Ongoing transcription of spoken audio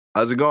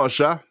How's it going,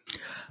 Sha?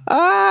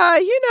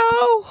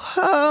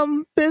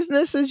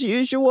 Business as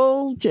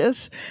usual.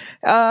 Just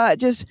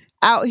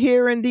out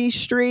here in these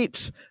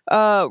streets,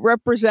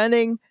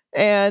 representing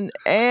and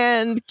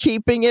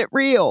keeping it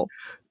real.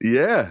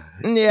 Yeah.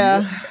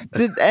 Yeah.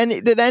 Did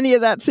any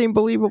of that seem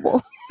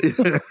believable?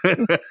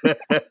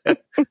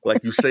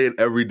 Like you say it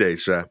every day,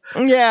 Sha.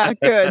 Yeah,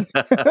 good.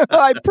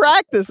 I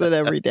practice it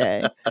every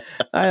day.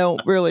 I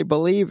don't really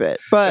believe it,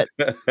 but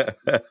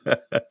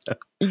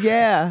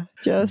yeah,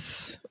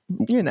 just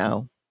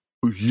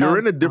You're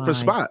in a different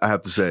fine. spot, I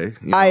have to say.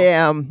 I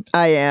am.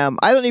 I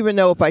don't even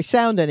know if I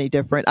sound any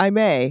different. I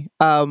may.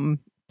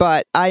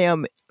 But I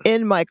am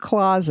in my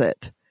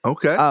closet.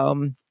 Okay.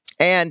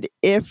 And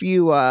if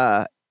you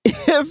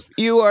if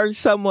you are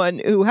someone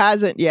who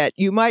hasn't yet,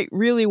 you might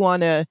really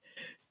want to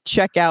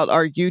check out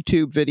our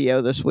YouTube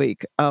video this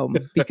week.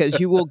 Because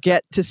you will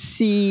get to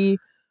see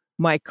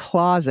my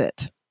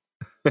closet.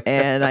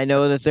 And I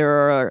know that there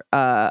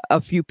are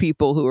a few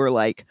people who are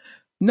like,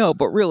 no,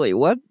 but really,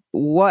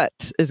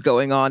 what is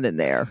going on in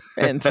there?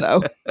 And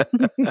so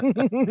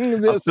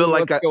this is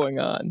what's going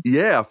on.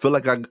 Yeah, I feel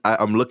like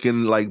I'm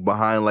looking like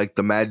behind like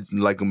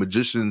like a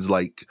magician's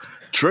like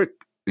trick,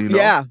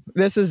 Yeah,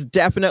 this is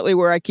definitely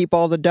where I keep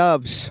all the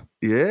doves.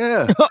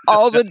 Yeah.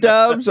 All the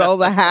doves, all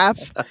the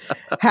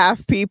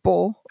half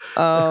people,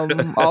 all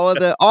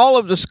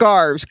of the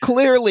scarves.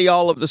 Clearly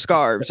all of the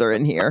scarves are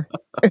in here.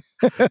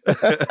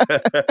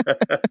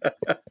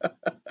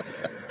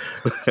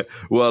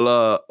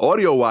 Well,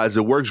 audio wise,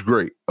 it works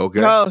great.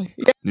 Okay. Oh,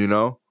 yeah.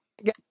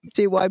 I can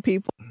see why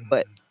people,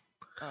 but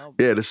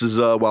yeah, this is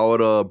why all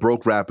the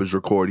broke rappers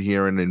record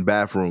here and in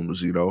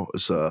bathrooms.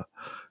 It's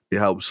it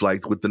helps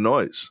like with the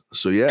noise.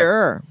 So yeah,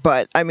 sure.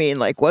 But I mean,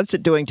 like, what's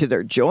it doing to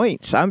their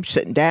joints? I'm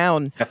sitting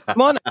down.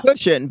 I'm on a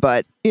cushion,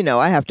 but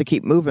I have to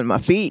keep moving my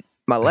feet,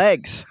 my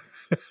legs.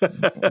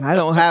 I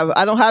don't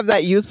have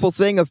that youthful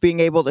thing of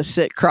being able to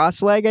sit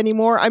cross-legged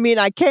anymore. I mean,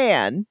 I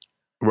can.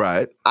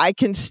 Right. I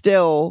can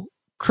still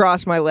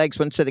cross my legs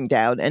when sitting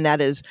down, and that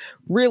is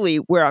really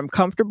where I'm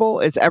comfortable.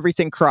 Is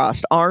everything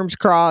crossed, arms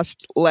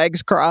crossed,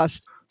 legs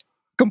crossed,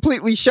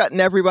 completely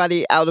shutting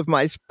everybody out of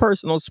my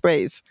personal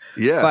space.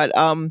 Yeah. But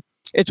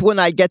it's when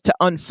I get to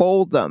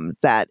unfold them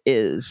that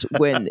is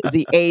when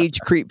the age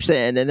creeps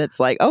in, and it's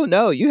like, oh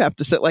no, you have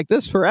to sit like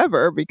this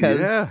forever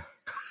because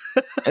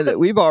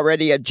we've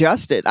already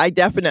adjusted. I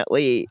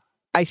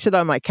sit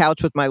on my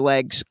couch with my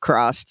legs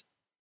crossed,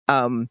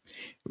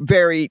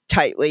 very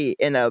tightly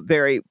in a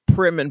very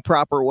prim and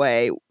proper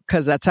way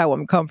because that's how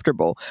I'm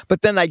comfortable.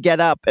 But then I get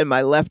up and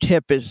my left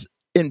hip is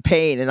in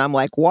pain and I'm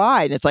like,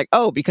 why? And it's like,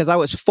 oh, because I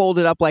was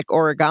folded up like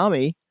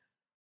origami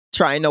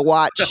trying to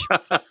watch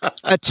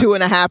a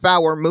 2.5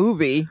 hour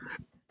movie.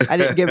 I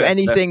didn't give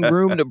anything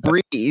room to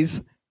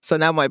breathe. So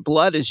now my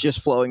blood is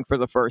just flowing for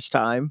the first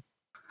time.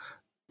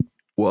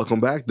 Welcome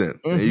back then.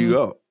 Mm-hmm. There you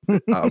go.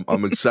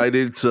 I'm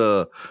excited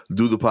to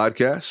do the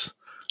podcast.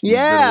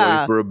 Yeah. We've been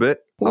away for a bit.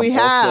 I'm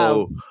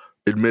also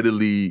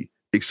admittedly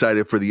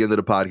excited for the end of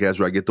the podcast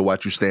where I get to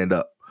watch you stand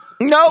up.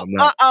 No,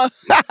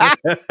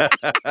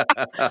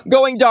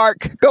 Going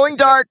dark.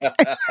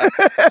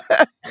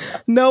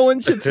 No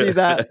one should see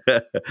that.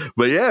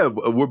 But yeah,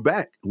 we're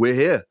back. We're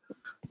here.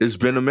 It's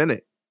been a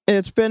minute.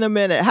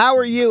 How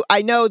are you?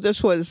 I know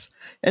this was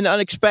an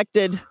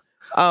unexpected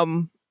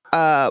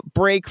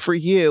break for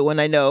you, and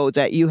I know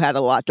that you had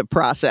a lot to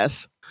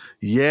process.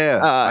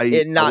 Yeah,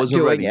 in not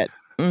doing it.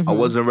 Mm-hmm. I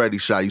wasn't ready,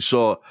 Shy. You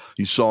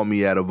saw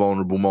me at a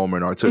vulnerable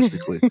moment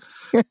artistically.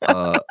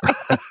 But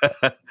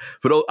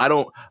I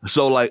don't.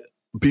 So like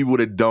people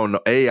that don't know,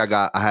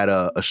 I had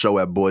a show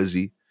at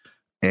Boise,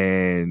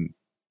 and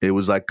it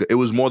was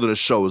more than a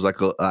show. It was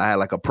like I had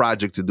like a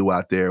project to do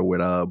out there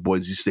with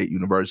Boise State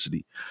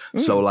University.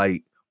 So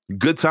like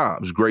good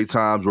times, great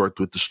times. Worked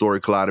with the Story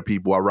Collider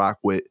people I rock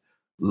with.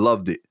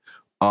 Loved it.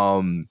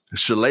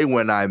 Shalay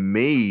and I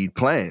made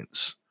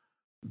plans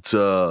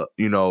to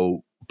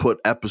put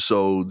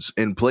episodes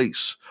in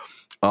place.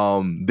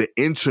 The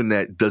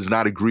internet does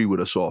not agree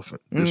with us often.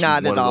 This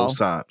not is one at of all. those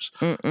times.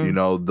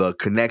 Mm-mm. The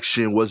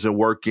connection wasn't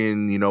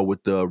working,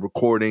 with the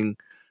recording,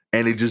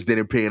 and it just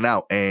didn't pan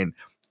out. And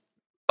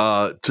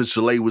to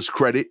Shalay's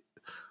credit,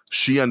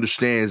 she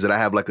understands that I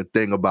have like a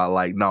thing about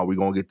like, no, we're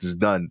gonna get this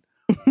done.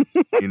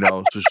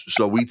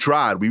 So we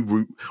tried.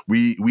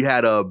 We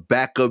had a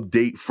backup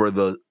date for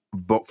the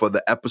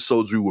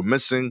episodes we were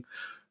missing.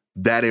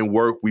 That didn't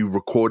work. We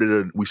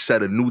we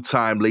set a new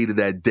time later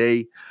that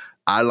day.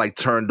 I like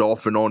turned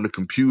off and on the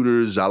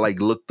computers. I like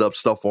looked up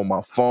stuff on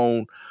my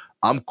phone.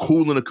 I'm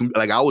cooling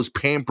like I was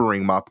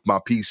pampering my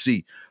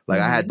PC. Like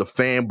I had the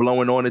fan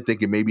blowing on it,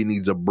 thinking maybe it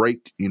needs a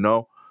break.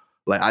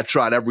 Like I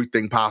tried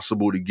everything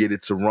possible to get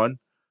it to run.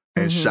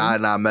 And Shy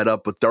and I met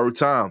up a third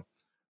time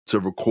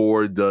to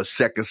record the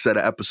second set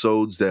of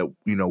episodes that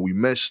we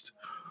missed.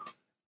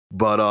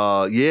 But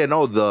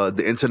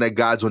the internet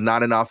gods were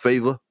not in our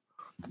favor.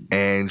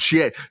 And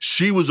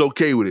she was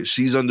okay with it.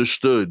 She's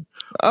understood.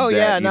 Oh,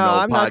 that,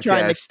 I'm not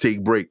trying to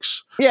take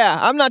breaks. Yeah,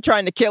 I'm not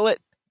trying to kill it.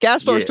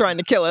 Gastor's trying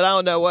to kill it. I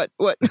don't know what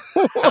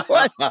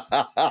I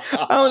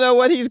don't know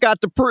what he's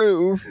got to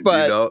prove,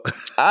 but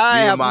I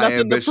have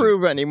nothing to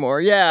prove anymore.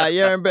 Yeah,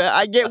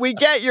 we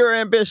get you're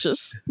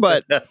ambitious,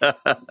 but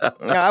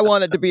I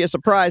want it to be a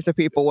surprise to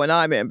people when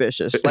I'm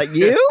ambitious. Like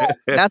you?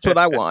 That's what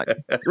I want.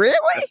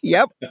 Really?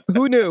 Yep.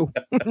 Who knew?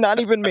 Not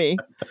even me.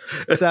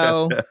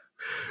 So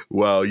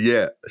well,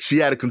 yeah, she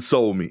had to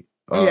console me.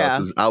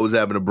 'Cause I was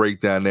having a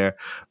breakdown there.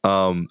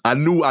 I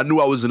knew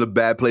I was in a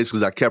bad place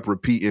because I kept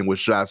repeating what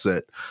Sha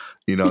said.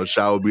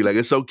 Sha would be like,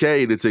 "It's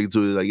okay to take it to,"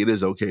 like, "It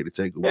is okay to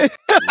take away."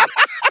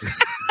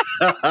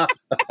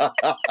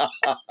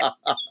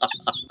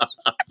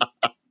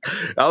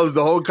 That was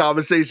the whole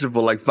conversation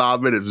for like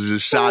 5 minutes. It was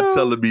just Sha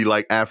telling me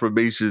like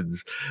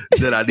affirmations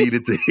that I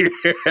needed to hear.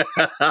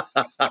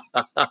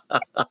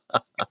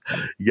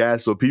 Yeah,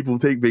 so people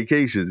take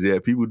vacations. Yeah,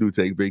 people do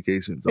take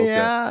vacations. Okay.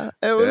 Yeah,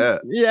 it was.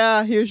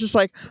 Yeah, he was just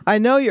like, "I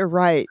know you're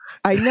right.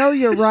 I know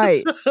you're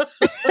right."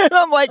 And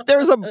I'm like,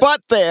 "There's a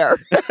but there.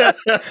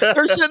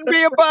 There shouldn't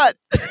be a but.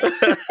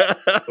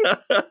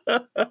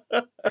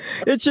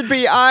 It should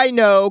be I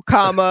know,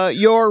 comma,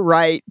 you're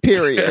right,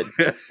 period."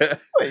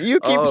 You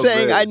keep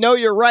saying, man. "I know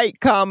you're right,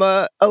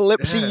 comma,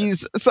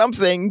 ellipses,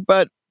 something,"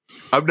 but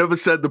I've never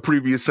said the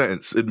previous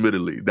sentence,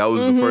 admittedly. That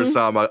was the first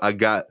time I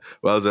got,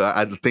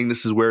 I think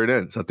this is where it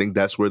ends. I think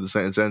that's where the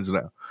sentence ends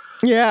now.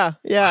 Yeah.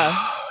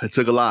 It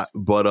took a lot,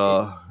 but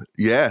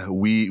yeah,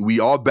 we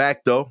are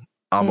back though.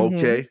 I'm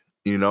okay.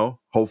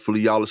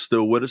 Hopefully y'all are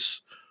still with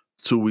us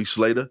 2 weeks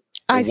later.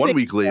 Or 1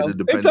 week later,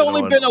 depending on. It's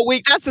only been a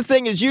week. That's the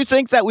thing, is you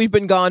think that we've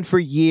been gone for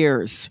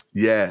years.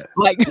 Yeah.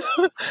 Like,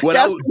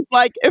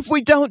 like, if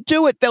we don't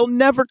do it, they'll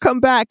never come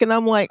back. And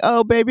I'm like,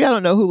 "Oh, baby, I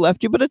don't know who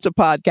left you, but it's a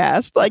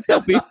podcast. Like,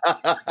 they'll be,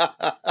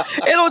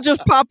 it'll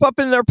just pop up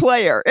in their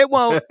player. It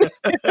won't.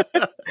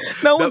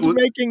 No one's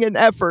making an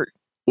effort."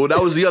 Well,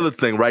 that was the other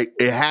thing, right?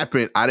 It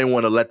happened. I didn't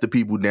want to let the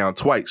people down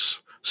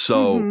twice.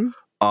 So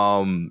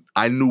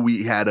I knew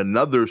we had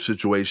another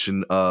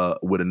situation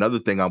with another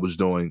thing I was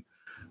doing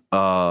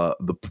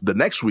the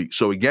next week.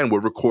 So again, we're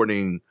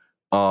recording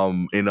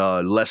in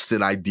a less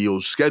than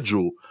ideal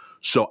schedule.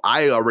 So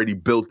I already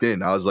built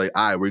in. I was like,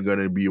 all right, we're going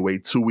to be away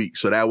 2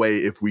 weeks. So that way,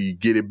 if we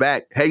get it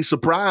back, hey,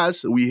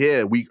 surprise, we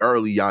here a week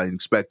early. Y'all didn't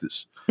expect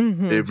us.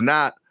 If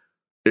not,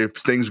 if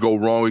things go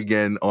wrong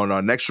again on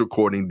our next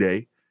recording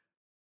day,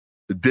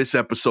 this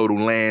episode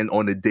will land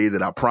on the day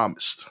that I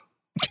promised.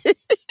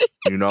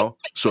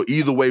 So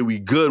either way, we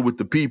good with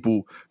the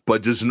people,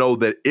 but just know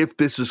that if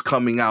this is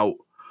coming out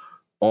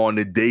on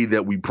the day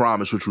that we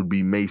promised, which would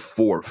be May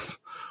 4th,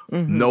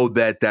 know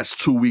that that's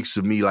 2 weeks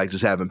of me like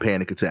just having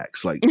panic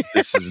attacks. Like,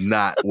 this is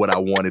not what I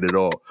wanted at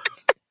all.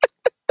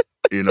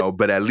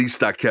 But at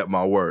least I kept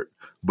my word.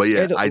 But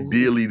yeah,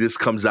 ideally this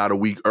comes out a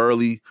week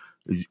early.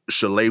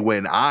 Shalewa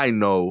and I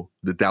know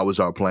that was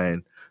our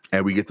plan,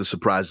 and we get to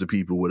surprise the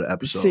people with an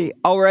episode. See,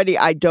 already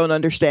I don't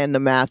understand the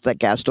math that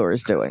Gastor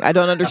is doing. I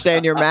don't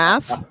understand your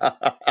math.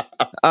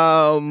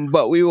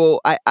 But we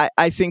will,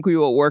 I think we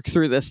will work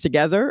through this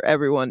together,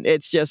 everyone.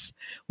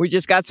 We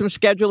just got some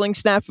scheduling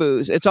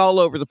snafus. It's all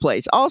over the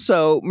place.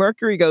 Also,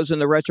 Mercury goes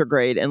into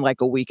retrograde in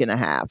like a week and a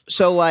half.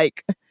 So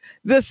like,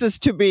 this is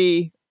to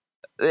be,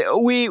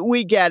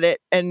 we get it.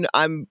 And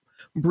I'm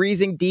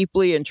breathing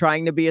deeply and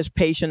trying to be as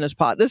patient as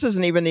possible. This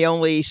isn't even the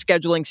only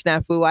scheduling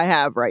snafu I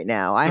have right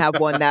now. I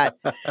have one that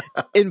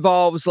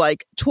involves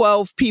like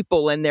 12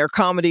 people and their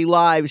comedy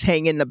lives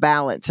hang in the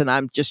balance, and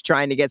I'm just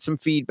trying to get some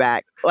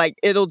feedback. Like,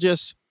 it'll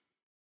just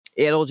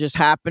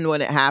happen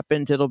when it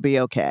happens. It'll be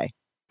okay.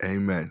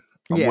 Amen.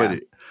 I'm with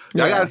it.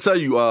 I gotta tell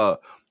you,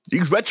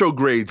 these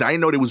retrogrades, I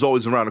didn't know they was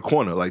always around the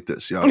corner like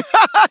this, yo.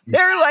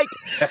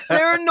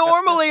 They're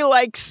normally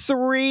like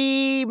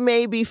 3,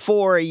 maybe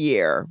 4 a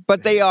year,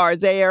 but they are,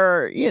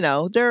 they're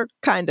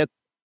kind of,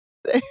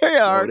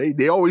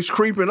 they always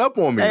creeping up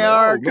on me. They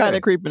are kind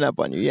of creeping up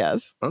on you.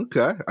 Yes.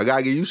 Okay. I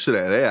gotta get used to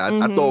that. Yeah.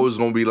 I thought it was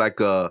going to be like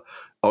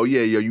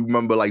you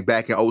remember like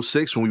back in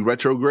 2006 when we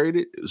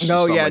retrograded?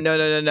 No.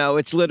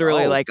 It's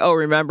literally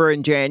remember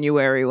in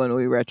January when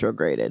we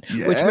retrograded,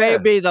 which may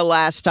be the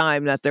last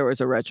time that there was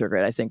a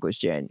retrograde. I think was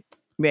January.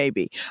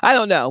 Maybe. I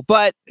don't know.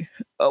 But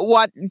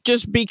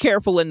just be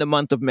careful in the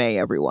month of May,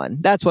 everyone.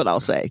 That's what I'll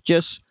say.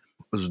 Just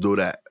let's do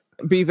that.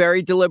 Be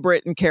very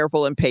deliberate and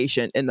careful and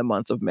patient in the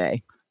month of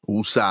May.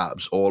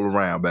 Woosabs all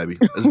around, baby.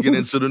 Let's get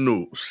into the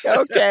news.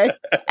 Okay.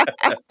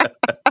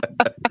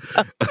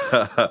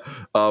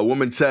 A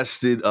woman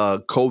tested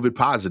COVID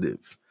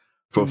positive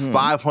for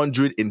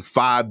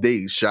 505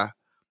 days, Sha,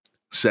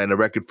 setting a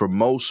record for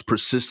most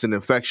persistent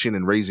infection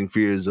and raising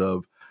fears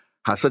of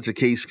how such a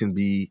case can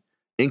be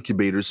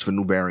incubators for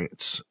new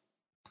variants.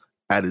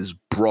 That is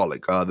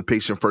brolic. The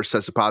patient first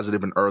tested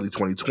positive in early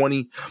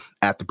 2020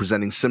 after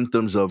presenting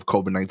symptoms of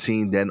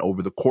COVID-19. Then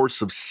over the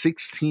course of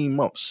 16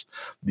 months,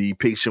 the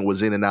patient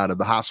was in and out of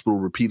the hospital,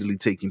 repeatedly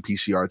taking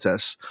PCR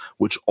tests,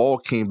 which all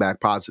came back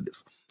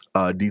positive.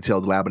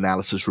 Detailed lab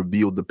analysis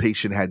revealed the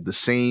patient had the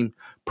same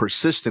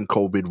persistent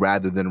COVID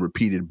rather than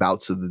repeated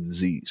bouts of the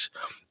disease.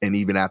 And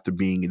even after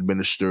being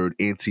administered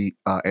antibody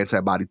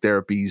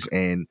therapies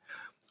and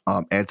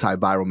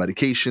antiviral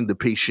medication. The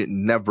patient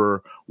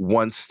never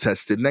once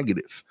tested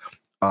negative.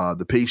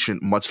 The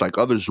patient, much like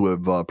others who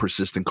have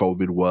persistent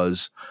COVID,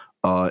 was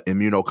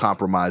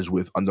immunocompromised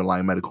with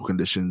underlying medical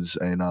conditions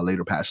and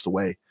later passed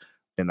away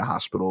in the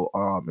hospital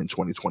in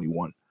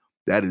 2021.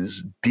 That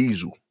is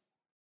diesel.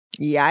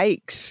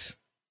 Yikes.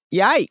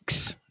 Yo.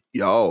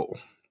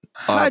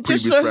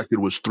 Previous record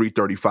was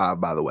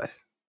 335, by the way.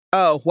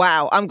 Oh,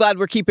 wow. I'm glad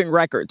we're keeping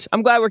records.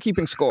 I'm glad we're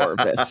keeping score of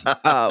this.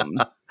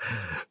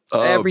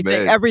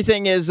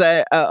 Everything is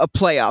a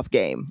playoff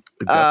game.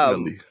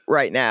 Definitely.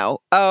 Right now.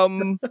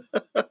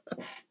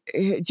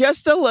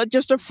 Just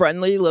a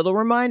friendly little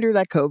reminder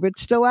that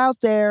COVID's still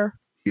out there.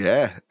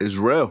 Yeah, it's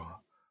real.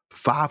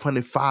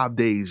 505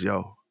 days,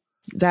 yo.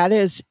 That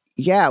is,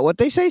 what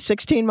they say,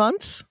 16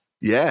 months?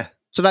 Yeah.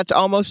 So that's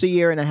almost a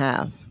year and a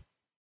half.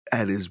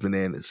 That is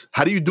bananas.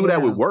 How do you do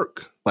that with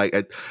work?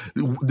 Like,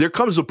 there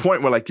comes a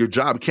point where, like, your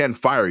job can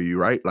fire you,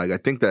 right? Like, I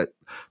think that,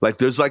 like,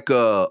 there's like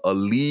a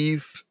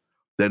leave.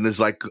 Then there's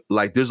like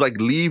there's like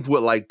leave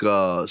with like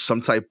some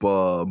type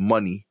of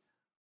money,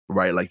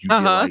 right? Like you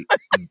get like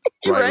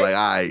right, like,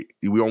 all right,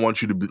 we don't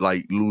want you to be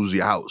like lose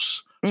your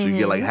house, so you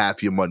get like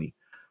half your money.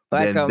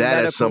 Like then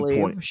that at some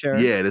point,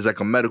 sure. there's like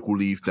a medical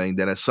leave thing.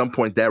 Then at some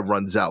point that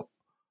runs out,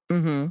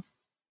 and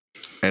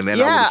then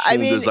I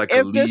would assume there's like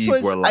a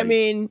leave where like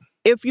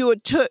if you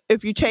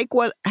take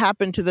what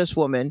happened to this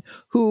woman,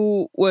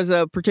 who was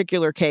a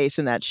particular case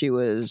in that she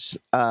was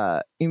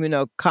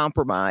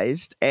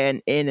immunocompromised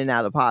and in and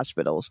out of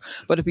hospitals,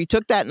 but if you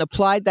took that and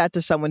applied that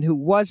to someone who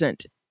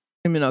wasn't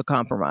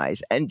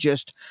immunocompromised and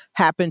just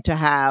happened to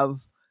have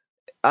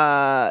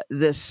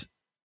this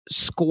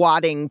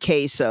squatting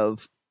case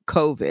of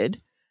COVID,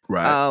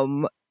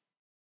 right?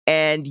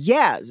 And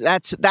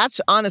that's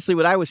honestly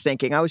what I was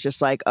thinking. I was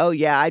just like, oh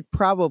yeah, I'd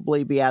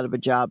probably be out of a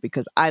job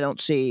because I don't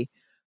see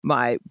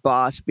my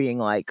boss being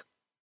like,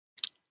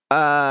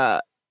 I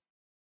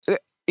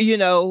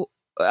mean,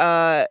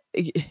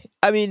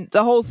 the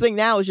whole thing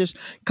now is just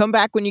come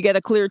back when you get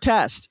a clear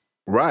test.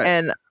 Right.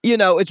 And,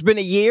 it's been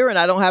a year and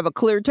I don't have a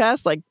clear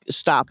test. Like,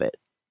 stop it.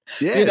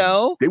 Yeah.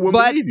 They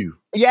wouldn't believe you.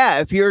 Yeah.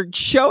 If you're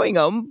showing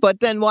them,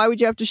 but then why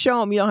would you have to show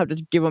them? You don't have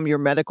to give them your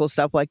medical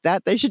stuff like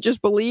that. They should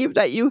just believe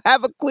that you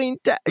have a clean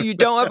test. You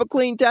don't have a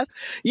clean test.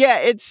 Yeah.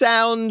 It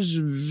sounds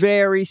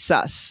very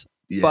sus,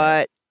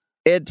 but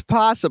it's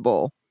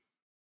possible.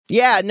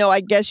 Yeah, no,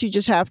 I guess you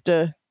just have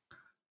to,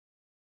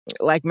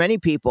 like many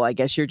people, I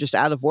guess you're just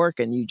out of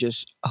work and you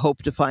just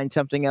hope to find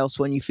something else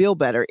when you feel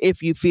better,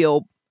 if you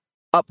feel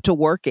up to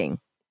working.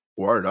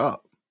 Word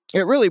up.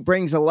 It really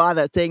brings a lot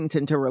of things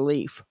into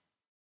relief.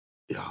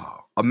 Yeah.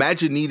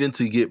 Imagine needing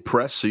to get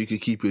pressed so you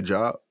could keep your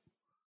job.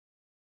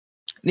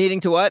 Needing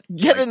to what?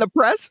 Get in the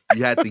press?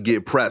 You had to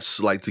get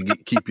pressed, like, to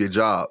keep your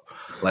job.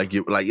 Like,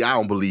 I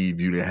don't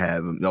believe you didn't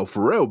have them. No,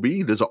 for real,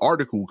 B. There's an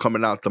article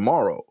coming out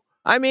tomorrow.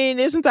 I mean,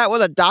 isn't that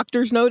what a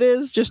doctor's note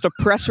is? Just a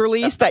press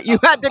release that you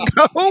had to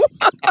go?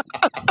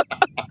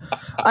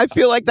 I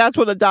feel like that's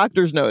what a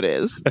doctor's note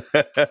is.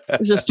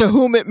 It's just to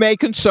whom it may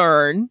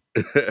concern.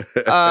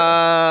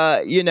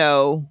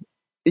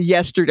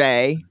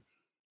 Yesterday,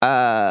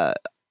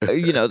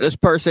 this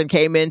person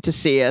came in to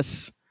see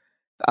us,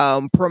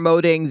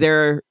 promoting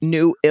their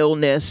new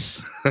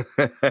illness,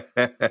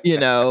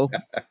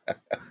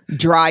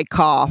 dry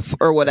cough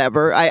or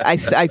whatever.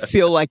 I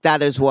feel like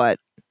that is what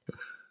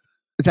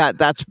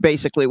that's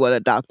basically what a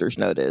doctor's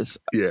note is.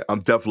 Yeah, I'm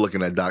definitely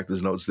looking at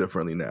doctor's notes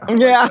differently now.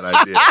 Yeah.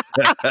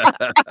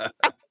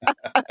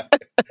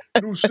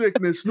 New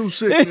sickness.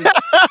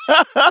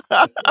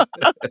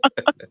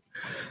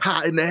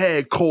 Hot in the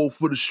head, cold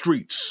for the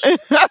streets.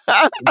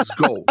 Let's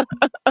go.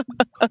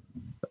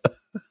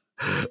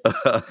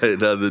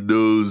 In other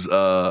news,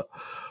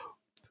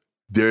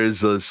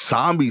 there's a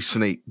zombie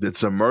snake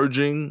that's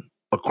emerging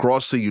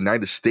across the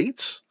United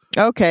States.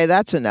 Okay,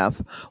 that's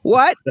enough.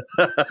 What?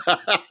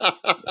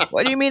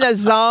 What do you mean a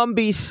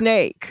zombie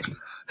snake?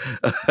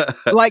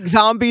 Like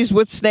zombies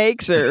with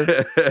snakes, or?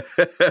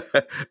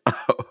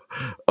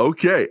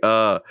 Okay.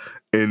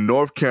 In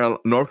North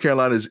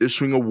Carolina is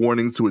issuing a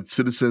warning to its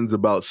citizens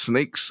about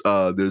snakes.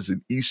 There's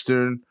an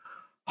eastern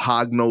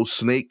hognose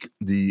snake,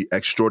 the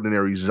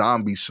extraordinary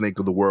zombie snake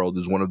of the world,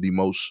 is one of the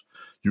most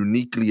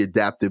uniquely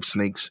adaptive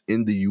snakes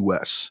in the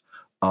U.S.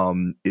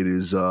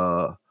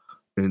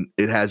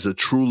 It has a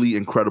truly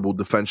incredible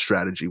defense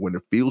strategy. When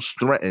it feels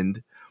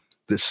threatened,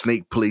 the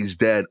snake plays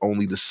dead,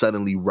 only to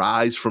suddenly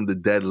rise from the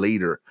dead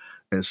later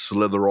and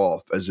slither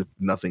off as if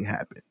nothing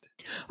happened.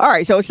 All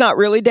right, so it's not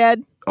really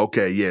dead?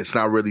 Okay, yeah, it's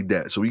not really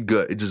dead. So we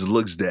good. It just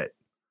looks dead.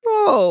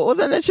 Oh, well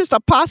then it's just a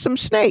possum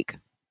snake.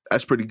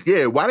 That's pretty,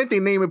 yeah. Why didn't they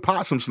name it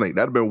possum snake?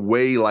 That'd have been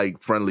way, like,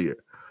 friendlier.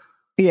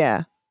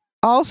 Yeah.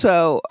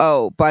 Also,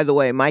 by the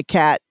way, my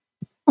cat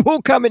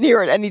will come in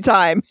here at any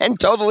time and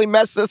totally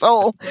mess this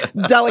whole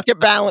delicate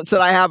balance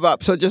that I have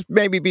up. So just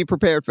maybe be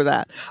prepared for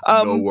that.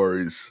 No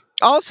worries.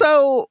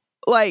 Also,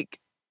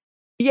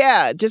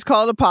 just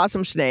call it a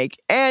possum snake.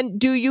 And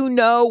do you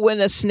know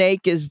when a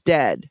snake is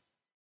dead?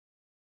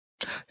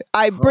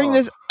 I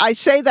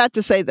say that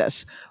to say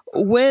this.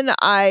 when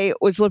I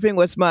was living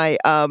with my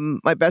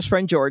my best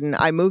friend Jordan,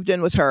 I moved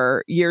in with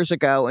her years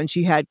ago, and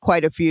she had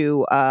quite a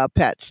few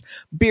pets: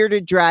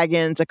 bearded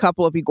dragons, a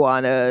couple of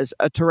iguanas,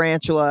 a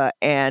tarantula,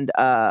 and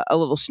a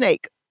little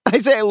snake. I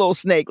say a little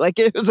snake, like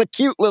it was a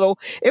cute little.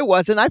 It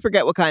wasn't. I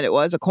forget what kind it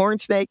was. A corn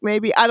snake,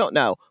 maybe. I don't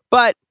know.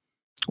 But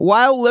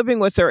while living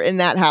with her in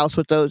that house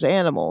with those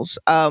animals,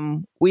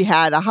 we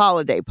had a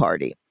holiday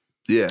party.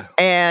 Yeah.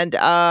 And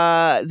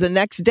the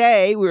next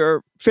day, we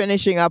were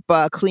finishing up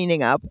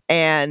cleaning up,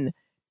 and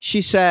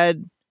she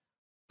said,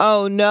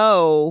 "Oh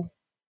no,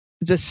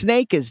 the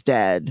snake is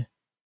dead."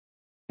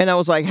 And I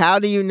was like, "How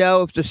do you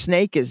know if the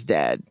snake is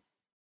dead?"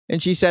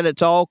 And she said,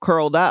 "It's all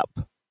curled up."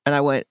 And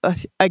I went,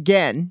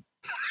 "Again?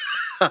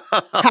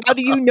 How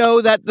do you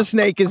know that the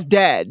snake is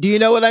dead? Do you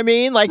know what I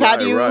mean? Like, how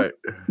do you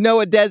know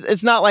it dead?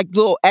 It's not like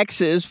little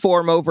X's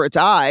form over its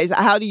eyes.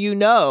 How do you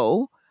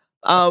know?"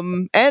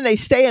 And they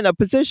stay in a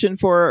position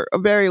for a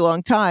very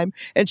long time.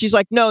 And she's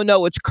like,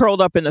 no, it's curled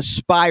up in a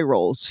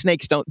spiral.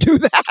 Snakes don't do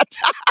that.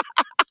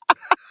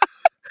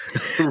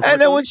 Really?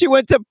 And then when she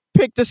went to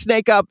pick the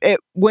snake up, it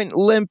went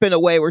limp in a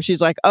way where she's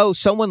like, oh,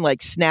 someone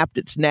like snapped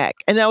its neck.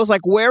 And I was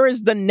like, where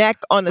is the neck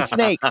on the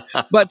snake?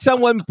 But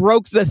someone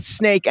broke the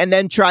snake and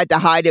then tried to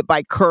hide it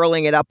by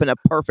curling it up in a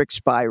perfect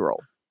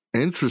spiral.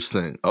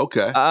 Interesting.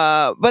 Okay.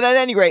 But at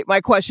any rate,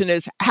 my question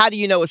is, how do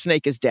you know a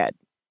snake is dead?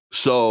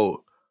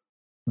 So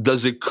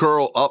does it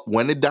curl up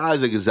when it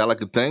dies? Like, is that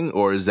like a thing?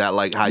 Or is that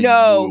like how you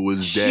knew it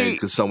was dead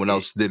because someone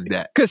else did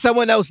that? Because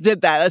someone else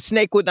did that. A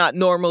snake would not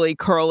normally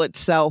curl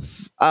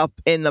itself up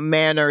in the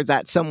manner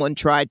that someone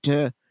tried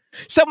to.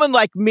 Someone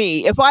like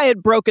me, if I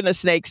had broken a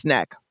snake's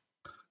neck,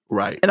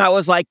 right, and I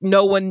was like,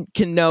 no one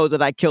can know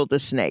that I killed a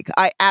snake,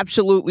 I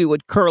absolutely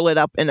would curl it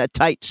up in a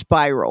tight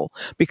spiral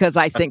because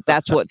I think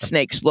that's what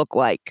snakes look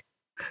like.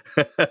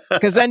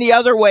 Because any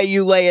other way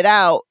you lay it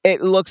out,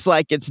 it looks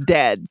like it's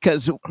dead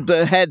because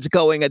the head's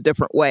going a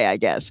different way, I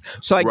guess.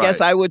 So I guess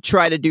I would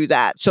try to do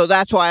that. So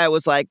that's why I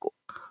was like,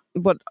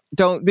 but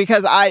don't,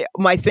 because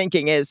my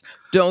thinking is,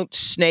 don't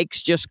snakes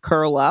just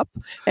curl up?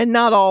 And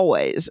not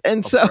always.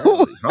 And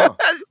so,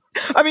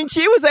 I mean,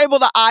 she was able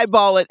to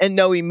eyeball it and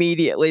know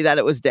immediately that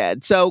it was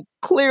dead. So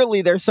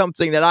clearly there's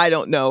something that I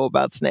don't know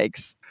about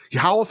snakes.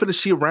 How often is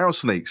she around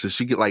snakes? Does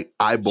she get like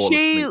eyeball?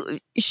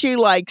 She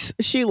likes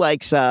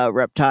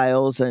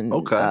reptiles and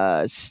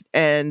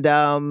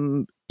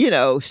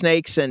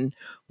snakes and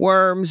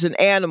worms and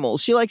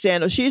animals. She likes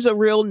animals. She's a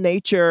real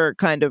nature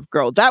kind of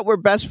girl. That we're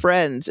best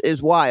friends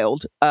is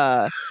wild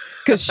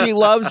because she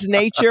loves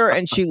nature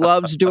and she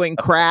loves doing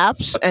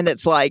crafts. And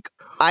it's like,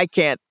 I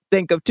can't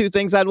think of two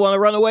things I'd want to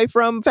run away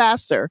from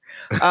faster.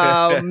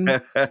 But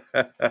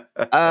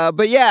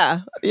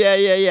yeah.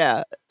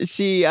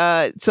 She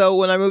so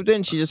when I moved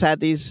in, she just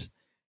had these,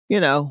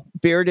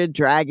 bearded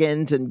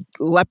dragons and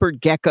leopard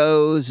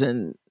geckos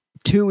and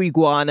 2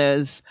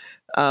 iguanas.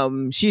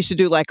 She used to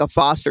do like a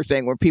foster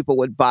thing where people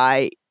would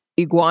buy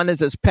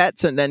iguanas as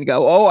pets and then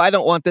go, oh, I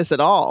don't want this at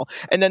all.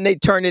 And then they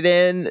turn it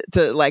in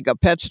to like a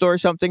pet store or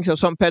something. So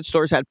some pet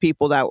stores had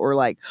people that were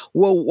like,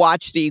 we'll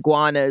watch the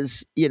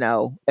iguanas,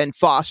 and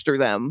foster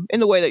them in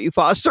the way that you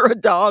foster a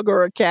dog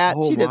or a cat.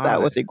 She did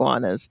that with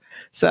iguanas.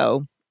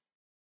 So,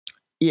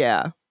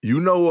 yeah.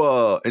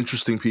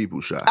 Interesting people,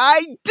 Shy.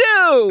 I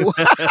do.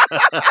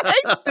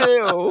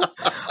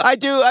 I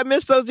do. I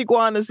miss those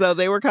iguanas, though.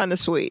 They were kind of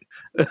sweet.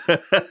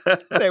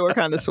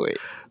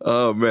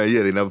 Oh, man.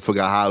 Yeah, they never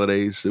forgot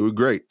holidays. They were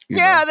great.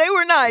 They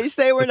were nice.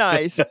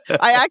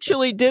 I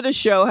actually did a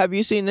show. Have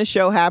you seen this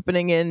show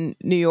happening in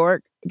New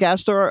York,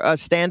 Gastor? A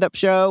stand-up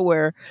show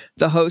where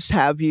the hosts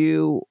have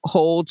you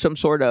hold some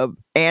sort of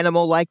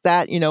animal like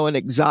that, an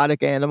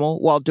exotic animal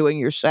while doing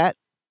your set?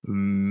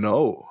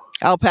 No.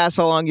 I'll pass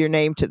along your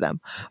name to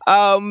them.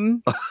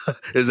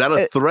 Is that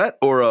a threat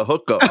or a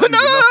hookup?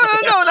 No.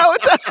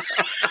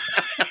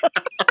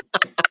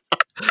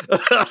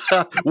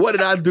 What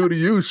did I do to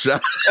you, Shy?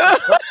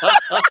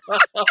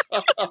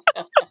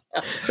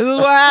 This is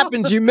what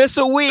happens. You miss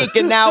a week,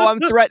 and now I'm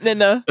threatening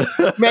to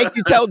make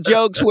you tell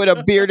jokes with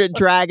a bearded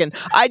dragon.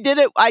 I did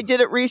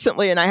it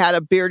recently, and I had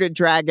a bearded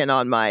dragon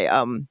on my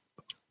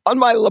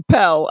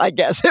lapel, I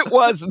guess. It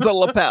was the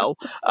lapel.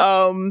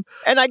 And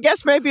I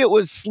guess maybe it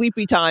was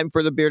sleepy time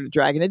for the bearded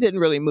dragon. It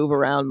didn't really move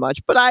around much,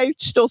 but I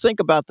still think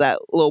about that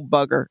little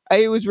bugger.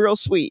 It was real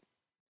sweet.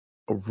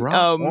 Right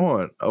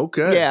on.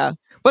 Okay. Yeah.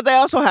 But they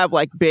also have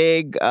like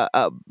big,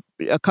 a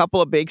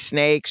couple of big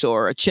snakes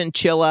or a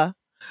chinchilla.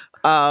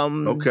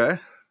 Okay.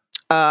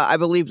 I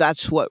believe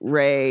that's what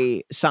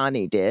Ray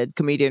Sani did.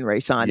 Comedian Ray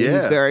Sani,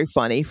 who's very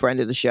funny, friend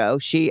of the show.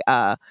 She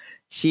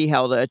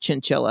held a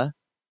chinchilla.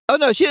 Oh,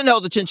 no, she didn't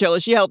hold the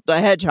chinchilla. She held the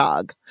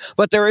hedgehog.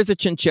 But there is a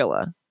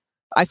chinchilla.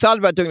 I thought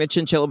about doing the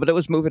chinchilla, but it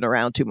was moving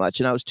around too much,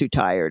 and I was too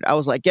tired. I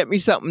was like, get me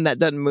something that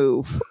doesn't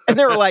move. And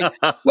they were like,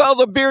 well,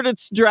 the bearded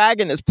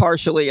dragon is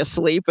partially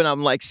asleep. And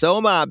I'm like, so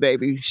am I,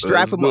 baby.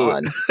 Strap him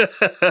on.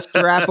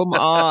 Strap him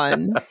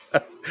on.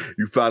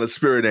 You found a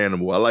spirit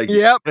animal. I like it.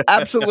 Yep,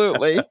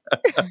 absolutely.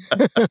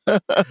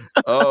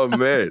 Oh,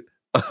 man.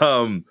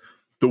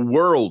 The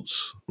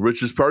world's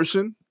richest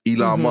person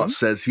Elon Musk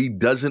says he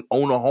doesn't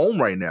own a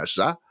home right now,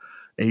 Sha.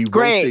 And he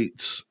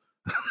rotates.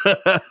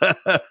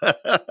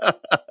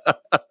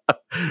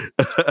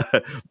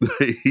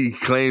 He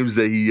claims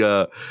that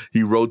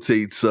he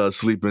rotates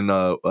sleeping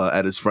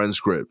at his friend's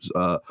cribs.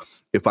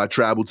 If I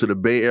travel to the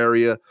Bay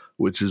Area,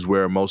 which is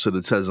where most of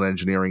the Tesla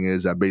engineering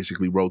is, I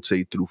basically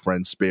rotate through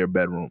friends' spare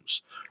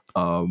bedrooms.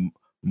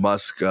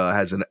 Musk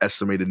has an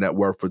estimated net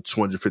worth for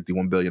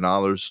 $251 billion,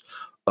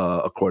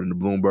 according to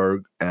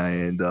Bloomberg,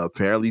 and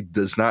apparently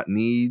does not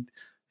need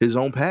his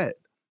own pad.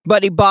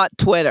 But he bought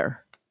Twitter.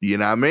 You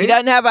know what I mean? He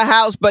doesn't have a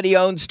house, but he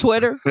owns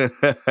Twitter.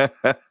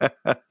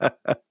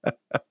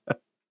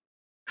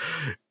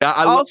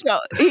 Also,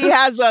 he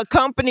has a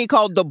company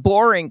called The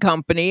Boring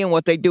Company, and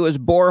what they do is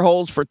bore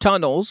holes for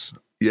tunnels.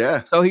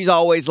 Yeah. So he's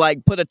always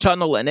like, put a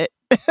tunnel in it.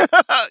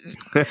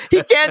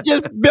 He can't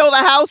just build a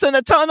house in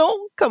a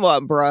tunnel. Come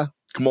on, bruh.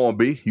 Come on,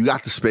 B. You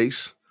got the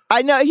space.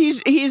 I know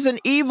he's an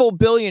evil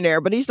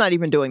billionaire, but he's not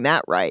even doing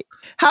that right.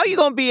 How are you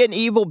going to be an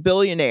evil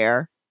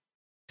billionaire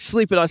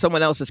sleeping on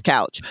someone else's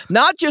couch?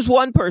 Not just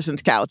one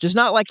person's couch. It's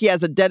not like he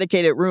has a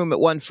dedicated room at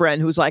one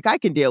friend who's like, I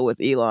can deal with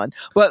Elon.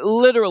 But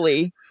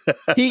literally,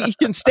 he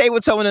can stay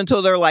with someone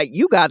until they're like,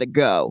 you got to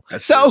go.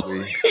 That's so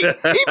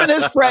even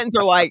his friends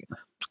are like,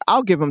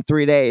 I'll give him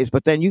 3 days,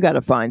 but then you got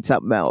to find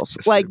something else.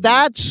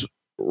 That's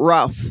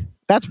rough.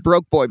 That's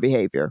broke boy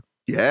behavior.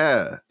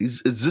 Yeah.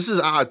 This is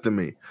odd to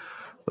me.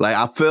 Like,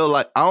 I feel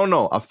like, I don't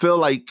know. I feel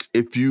like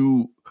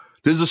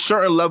there's a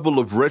certain level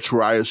of rich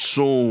where I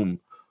assume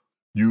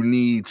you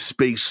need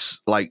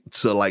space,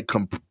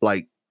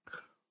 to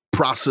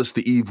process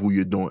the evil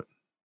you're doing.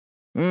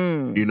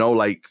 You know,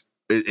 like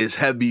it's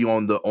heavy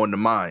on the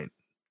mind.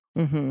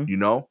 You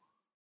know,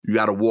 you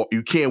got to walk.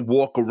 You can't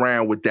walk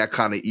around with that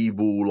kind of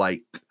evil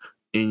like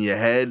in your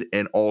head,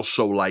 and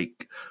also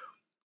like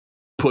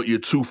put your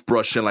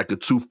toothbrush in like a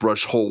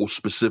toothbrush hole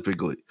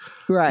specifically.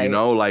 Right. You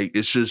know, like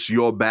it's just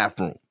your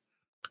bathroom.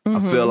 I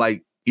feel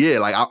like, yeah,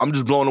 like I'm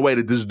just blown away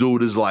that this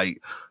dude is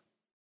like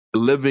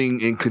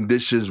living in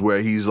conditions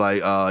where he's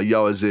like,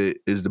 yo, is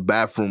the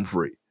bathroom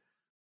free?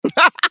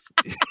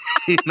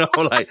 You know,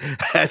 like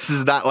this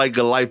is not like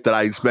a life that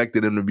I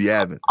expected him to be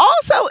having.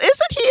 Also,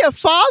 isn't he a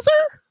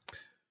father?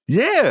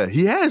 Yeah,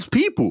 he has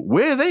people.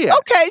 Where are they at?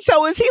 Okay,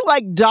 so is he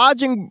like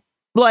dodging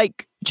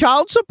like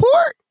child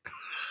support?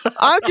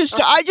 I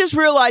just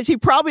realized he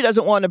probably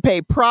doesn't want to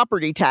pay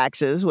property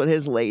taxes with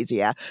his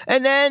lazy ass.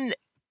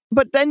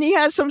 But then he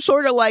has some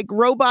sort of like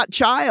robot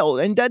child,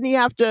 and doesn't he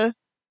have to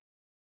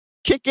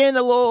kick in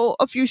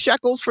a few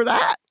shekels for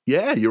that?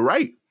 Yeah, you're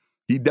right.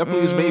 He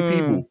definitely has made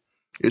people.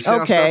 It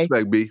sounds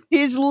suspect, B.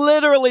 He's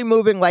literally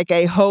moving like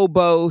a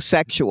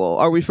hobosexual.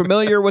 Are we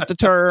familiar with the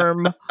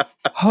term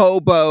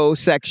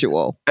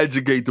hobosexual?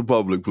 Educate the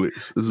public,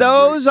 please.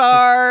 Those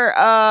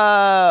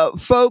are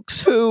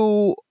folks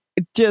who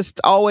just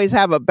always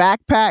have a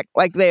backpack.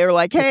 Like they're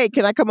like, hey,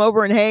 can I come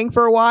over and hang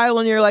for a while?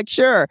 And you're like,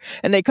 sure.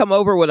 And they come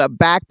over with a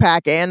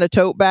backpack and a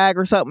tote bag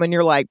or something. And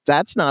you're like,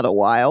 that's not a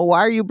while. Why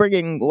are you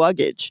bringing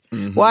luggage?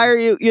 Why are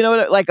you,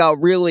 like a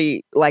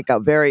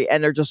very,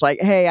 and they're just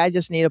like, hey, I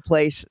just need a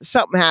place.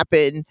 Something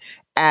happened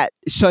at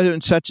such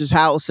and such's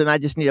house and I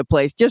just need a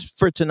place just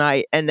for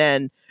tonight. And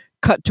then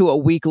cut to a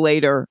week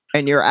later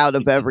and you're out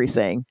of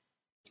everything.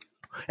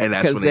 And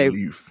that's when they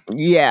leave.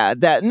 Yeah,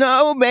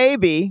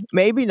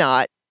 maybe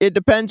not. It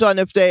depends on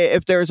if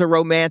there's a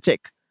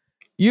romantic.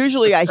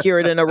 Usually I hear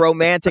it in a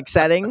romantic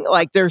setting.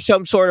 Like there's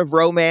some sort of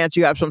romance.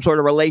 You have some sort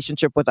of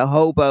relationship with a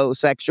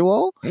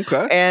hobosexual.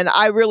 Okay. And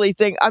I really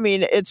think,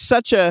 it's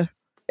an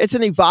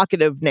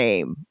evocative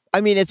name.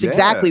 It's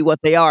exactly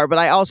what they are, but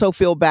I also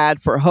feel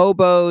bad for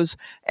hobos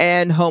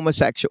and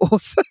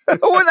homosexuals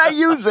when I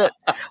use it.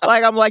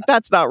 Like, I'm like,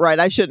 that's not right.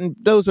 I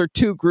shouldn't. Those are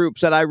two groups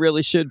that I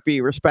really should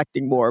be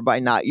respecting more by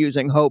not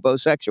using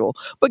hobosexual.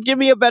 But give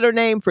me a better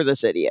name for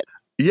this idiot.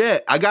 Yeah,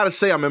 I got to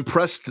say, I'm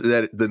impressed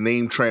that the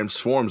name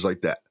transforms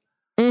like that.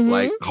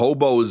 Like,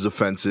 hobo is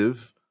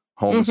offensive.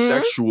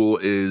 Homosexual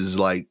is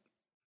like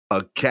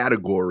a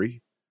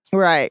category.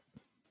 Right.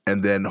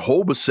 And then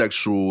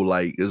homosexual,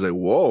 like, is like,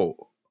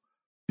 whoa.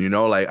 You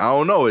know, like, I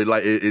don't know. It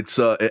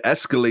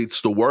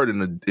escalates the word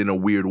in a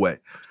weird way.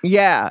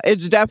 Yeah,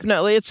 it's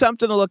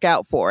something to look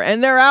out for.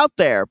 And they're out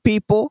there,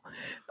 people.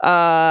 They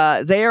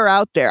are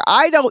out there.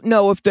 I don't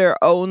know if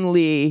they're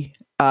only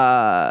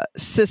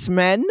cis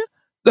men.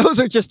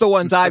 Those are just the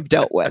ones I've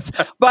dealt with.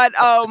 But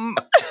I'm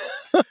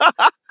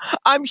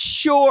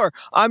sure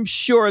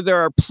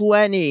there are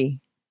plenty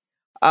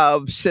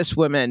of cis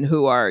women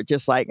who are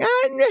just like,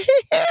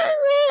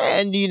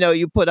 and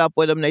you put up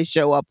with them. They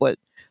show up with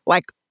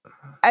like,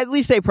 at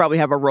least they probably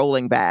have a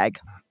rolling bag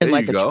and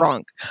like a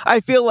trunk.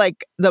 I feel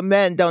like the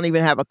men don't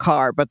even have a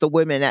car, but the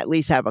women at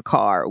least have a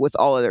car with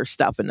all of their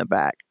stuff in the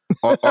back.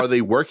 Are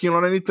they working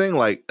on anything?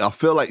 Like, I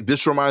feel like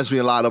this reminds me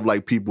a lot of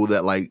like people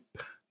that like,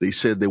 they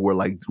said they were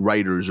like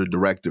writers or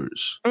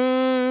directors.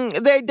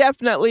 They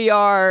definitely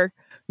are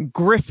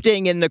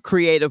grifting in the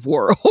creative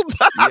world.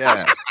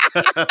 Yeah.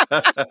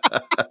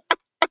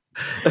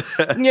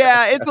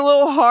 Yeah, it's a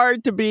little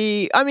hard to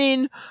be.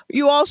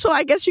 You also,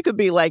 I guess you could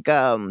be like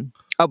a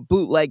a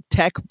bootleg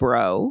tech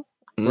bro,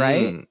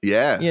 right?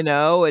 Yeah.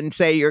 And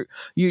say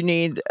you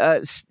need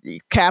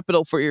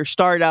capital for your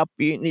startup.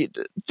 You need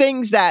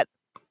things that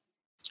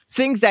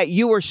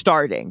you are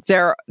starting.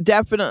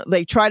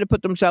 They try to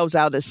put themselves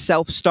out as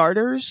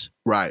self-starters,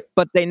 right?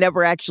 But they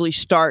never actually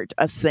start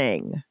a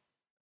thing.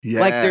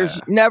 Yeah. Like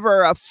there's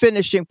never a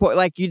finishing point.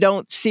 Like you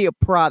don't see a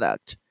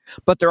product,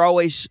 but they're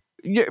always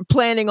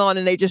planning on,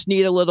 and they just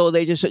need a little.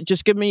 They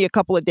just give me a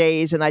couple of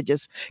days, and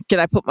can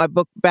I put my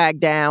book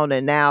bag down?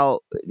 And now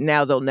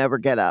they'll never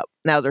get up.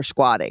 Now they're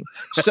squatting.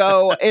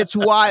 So it's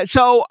why.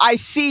 So I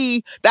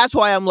see. That's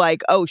why I'm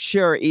like, oh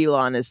sure,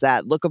 Elon is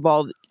that. Look at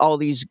all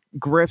these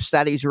grifts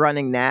that he's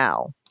running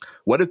now.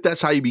 What if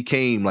that's how he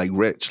became like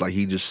rich? Like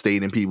he just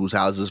stayed in people's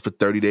houses for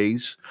 30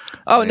 days?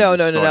 Oh no.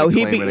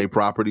 He claiming their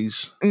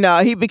properties. No,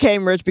 he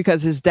became rich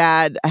because his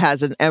dad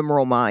has an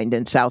emerald mine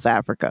in South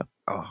Africa.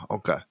 Oh,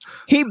 okay.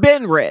 He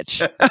been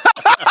rich.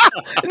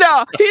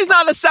 No, he's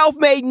not a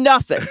self-made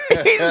nothing.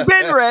 He's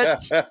been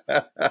rich.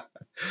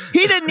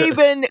 He didn't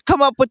even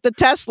come up with the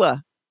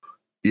Tesla.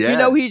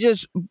 Yeah.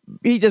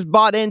 He just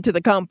bought into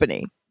the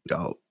company.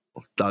 Oh,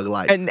 thug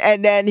life.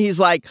 And then he's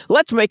like,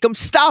 let's make them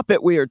stop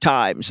at weird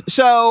times.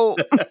 So,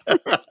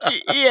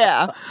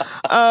 yeah.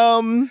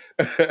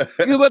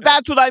 But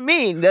that's what I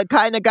mean. The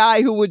kind of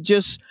guy who would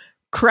just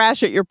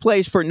crash at your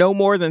place for no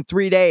more than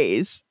 3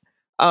 days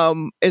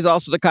is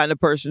also the kind of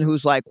person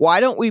who's like,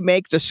 why don't we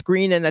make the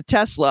screen in a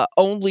Tesla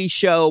only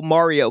show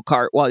Mario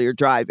Kart while you're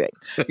driving?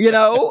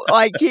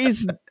 Like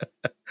he's...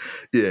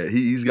 Yeah,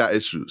 he's got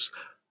issues.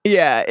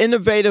 Yeah,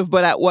 innovative,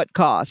 but at what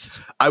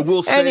cost? I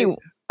will say,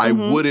 I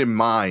wouldn't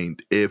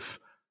mind if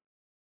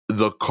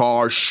the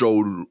car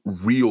showed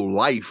real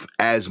life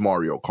as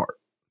Mario Kart.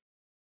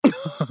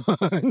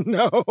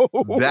 No.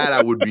 That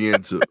I would be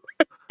into.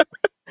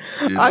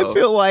 I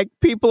feel like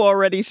people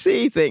already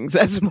see things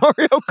as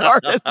Mario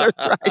Kart as they're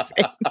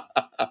driving.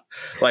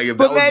 Like if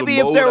that was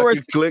the mode I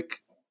could click,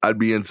 I'd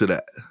be into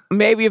that.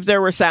 Maybe if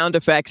there were sound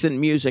effects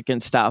and music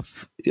and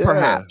stuff.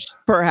 Yeah.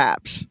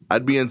 Perhaps.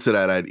 I'd be into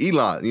that.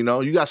 Elon,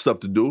 you got stuff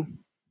to do.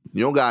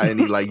 You don't got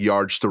any like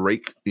yards to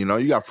rake. You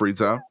got free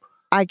time.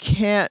 I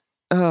can't.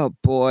 Oh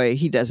boy,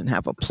 he doesn't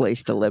have a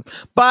place to live.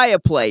 Buy a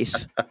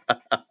place.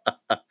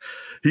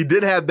 He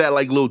did have that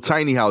like little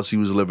tiny house he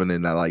was living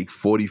in, that like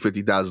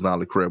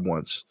 $40,000-$50,000 crib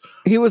once.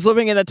 He was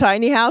living in a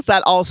tiny house.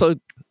 That also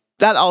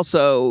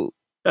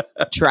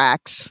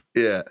tracks.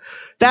 Yeah,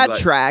 that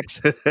tracks.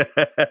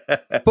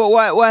 But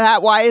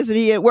why isn't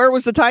he? Where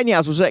was the tiny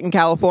house? Was it in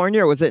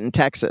California or was it in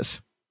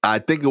Texas? I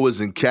think it was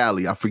in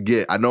Cali. I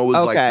forget. I know it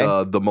was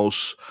like the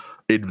most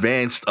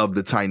advanced of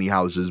the tiny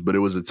houses, but it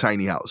was a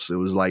tiny house. It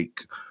was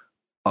like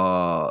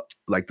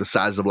the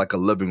size of like a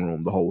living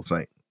room. The whole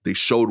thing. They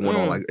showed one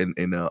on like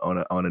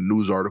on a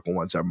news article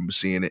once. I remember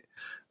seeing it,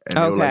 and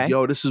they were like,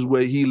 "Yo, this is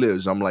where he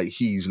lives." I'm like,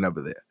 "He's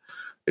never there."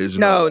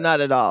 No, not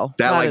at all.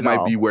 That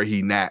might be where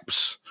he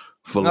naps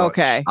for lunch.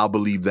 Okay, I'll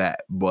believe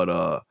that. But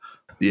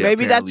yeah,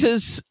 maybe that's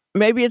his.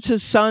 Maybe it's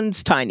his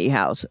son's tiny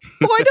house.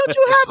 Why don't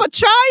you have a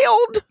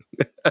child?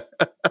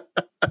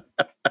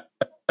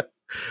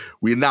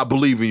 We're not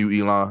believing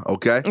you, Elon.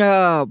 Okay.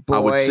 Oh boy. I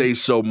would say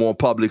so more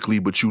publicly,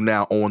 but you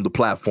now on the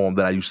platform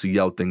that I used to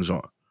yell things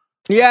on.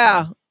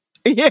 Yeah.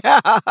 Yeah.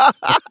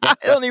 I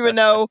don't even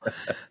know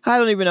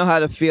how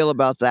to feel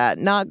about that.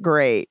 Not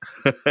great.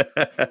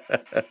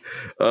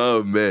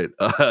 Oh man.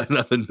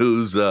 Another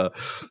news,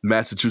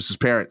 Massachusetts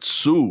parents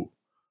sue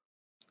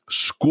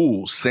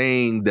schools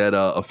saying that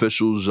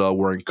officials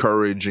were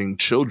encouraging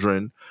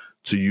children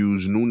to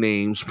use new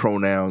names,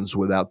 pronouns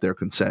without their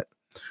consent.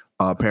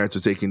 Parents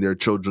are taking their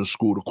children's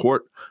school to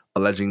court,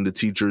 alleging the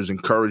teachers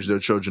encouraged their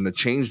children to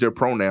change their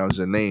pronouns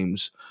and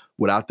names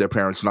without their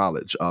parents'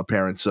 knowledge.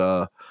 Parents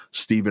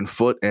Stephen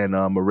Foote and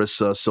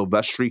Marissa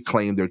Silvestri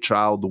claimed their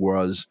child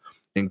was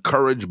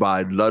encouraged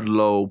by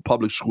Ludlow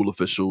public school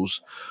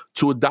officials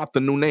to adopt a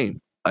new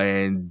name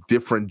and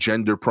different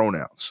gender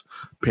pronouns.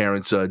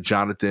 Parents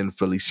Jonathan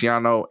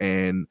Feliciano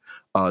and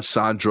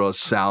Sandra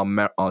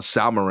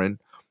Salmarin,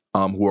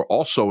 who are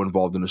also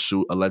involved in the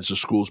suit, allege the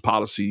school's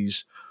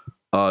policies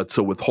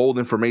to withhold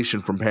information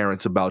from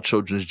parents about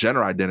children's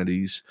gender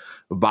identities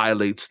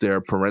violates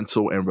their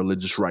parental and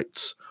religious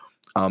rights.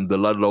 The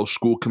Ludlow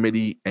School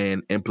Committee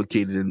and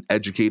implicated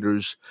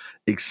educators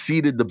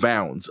exceeded the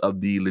bounds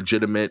of the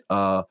legitimate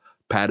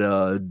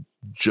pedagogical.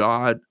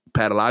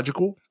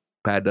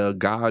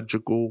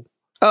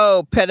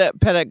 Oh,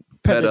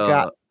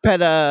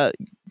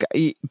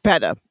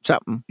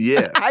 something.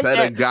 Yeah,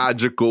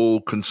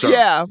 pedagogical concern.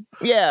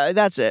 Yeah,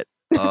 that's it.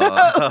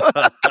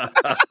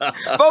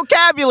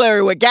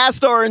 Vocabulary with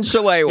Gastor and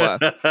Shalewa.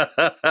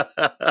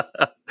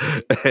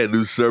 And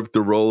usurped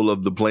the role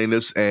of the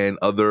plaintiffs and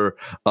other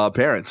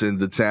parents in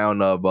the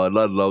town of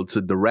Ludlow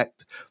to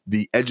direct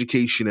the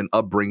education and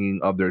upbringing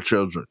of their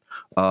children,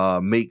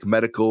 make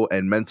medical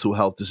and mental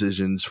health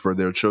decisions for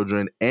their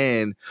children,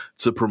 and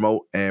to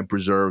promote and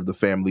preserve the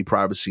family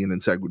privacy and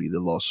integrity, the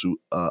lawsuit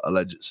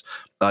alleges.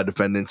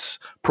 Defendants'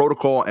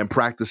 protocol and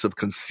practice of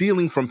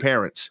concealing from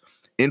parents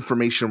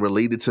information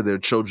related to their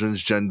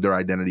children's gender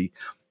identity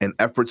and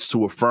efforts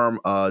to affirm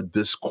a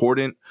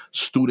discordant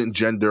student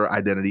gender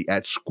identity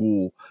at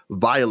school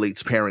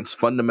violates parents'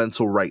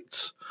 fundamental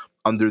rights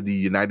under the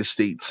United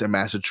States and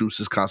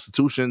Massachusetts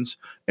constitutions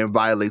and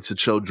violates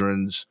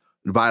children's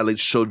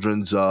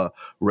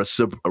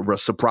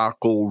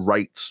reciprocal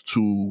rights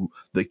to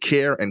the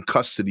care and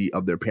custody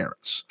of their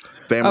parents,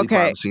 family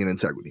privacy and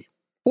integrity.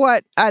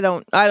 What? I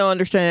don't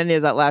understand any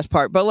of that last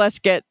part, but let's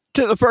get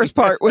to the first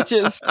part, which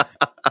is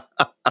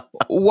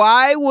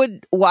why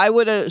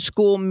would a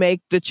school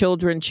make the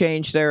children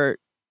change their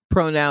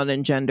pronoun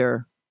and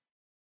gender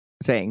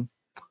thing?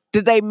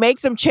 Did they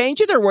make them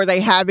change it, or were they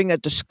having a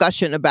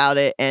discussion about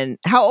it? And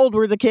how old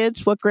were the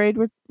kids? What grade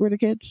were the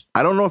kids?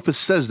 I don't know if it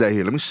says that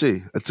here. Let me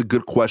see. That's a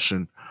good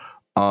question.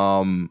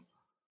 The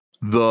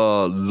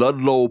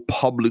Ludlow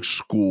Public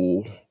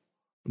School.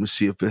 Let me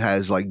see if it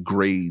has like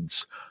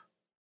grades.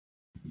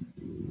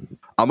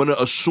 I'm gonna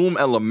assume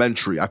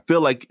elementary. I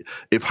feel like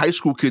if high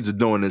school kids are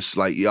doing this,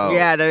 like, yo,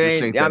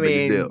 this ain't that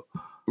big a deal.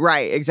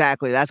 Right,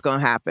 exactly. That's going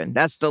to happen.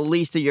 That's the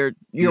least of your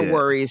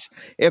worries.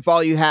 If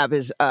all you have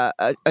is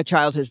a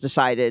child has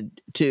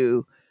decided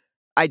to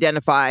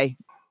identify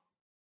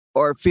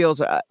or feels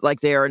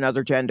like they are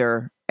another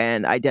gender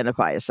and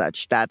identify as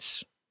such,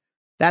 that's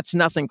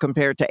nothing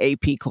compared to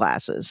AP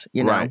classes,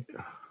 you know. Right.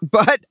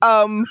 But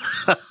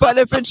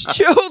if it's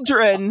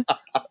children,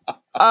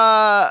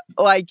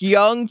 like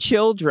young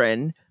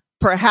children,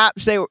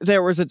 perhaps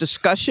there was a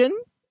discussion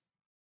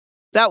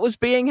that was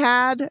being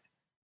had.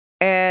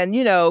 And,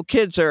 you know,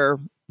 kids are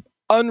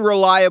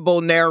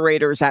unreliable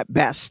narrators at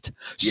best.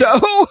 Yeah.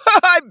 So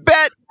I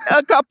bet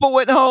a couple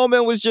went home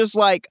and was just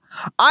like,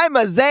 I'm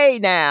a they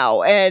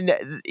now.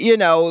 And, you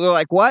know, they're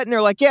like, what? And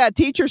they're like, yeah,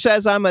 teacher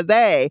says I'm a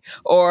they.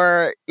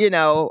 Or, you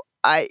know,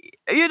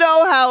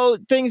 how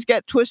things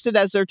get twisted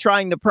as they're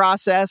trying to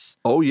process.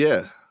 Oh,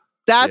 yeah.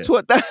 That's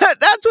what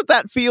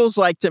that feels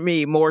like to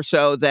me, more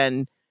so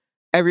than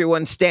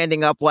everyone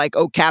standing up like,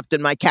 oh,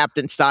 Captain, my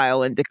Captain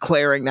style, and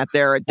declaring that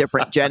they're a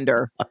different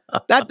gender.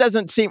 That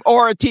doesn't seem,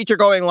 or a teacher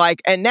going like,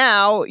 and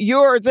now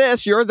you're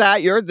this, you're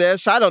that, you're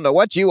this. I don't know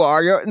what you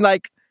are. You're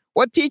like,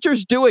 what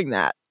teacher's doing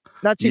that?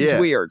 That seems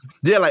weird.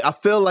 Yeah, like I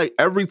feel like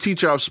every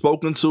teacher I've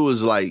spoken to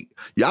is like,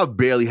 y'all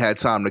barely had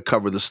time to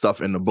cover the stuff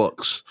in the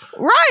books.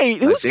 Right.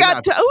 Like, who's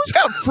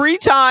got free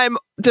time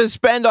to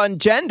spend on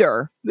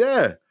gender?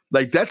 Yeah.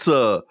 Like that's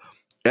a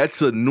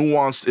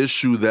nuanced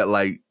issue that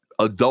like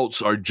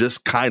adults are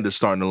just kind of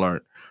starting to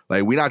learn.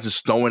 Like we're not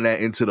just throwing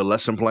that into the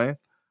lesson plan.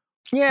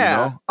 Yeah.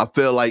 You know? I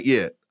feel like,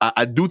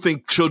 I do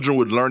think children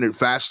would learn it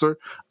faster.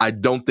 I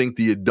don't think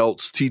the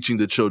adults teaching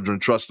the children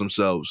trust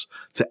themselves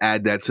to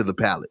add that to the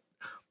palette.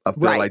 I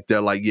feel like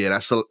they're like,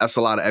 that's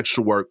a lot of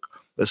extra work.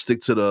 Let's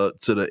stick to the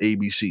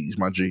ABCs,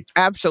 my G.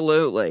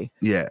 Absolutely.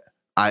 Yeah.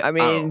 I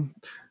mean,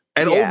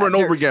 over and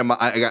over again,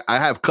 I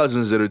have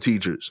cousins that are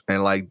teachers,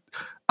 and like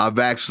I've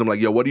asked them,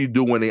 like, yo, what do you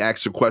do when they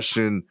ask a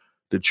question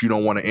that you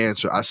don't want to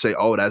answer? I say,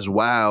 oh, that's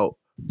wild.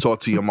 Talk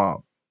to your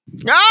mom.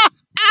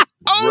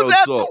 Oh, real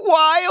that's talk.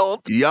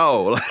 Wild.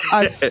 Yo.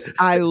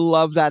 I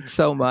love that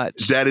so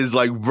much. That is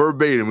like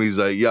verbatim. He's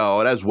like,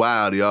 yo, that's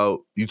wild,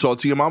 yo. You talk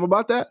to your mom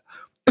about that?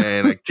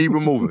 And I keep it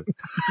moving.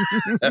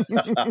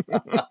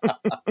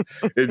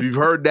 If you've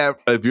heard that,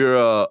 if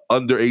you're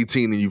under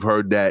 18 and you've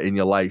heard that in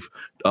your life,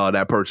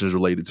 that person is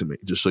related to me,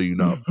 just so you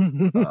know.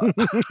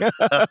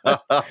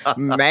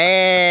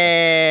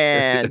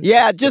 Man.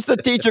 Yeah, just a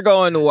teacher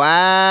going,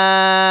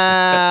 wow.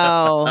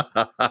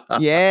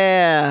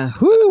 Yeah.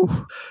 Whew.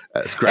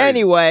 That's crazy.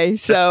 Anyway,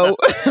 so...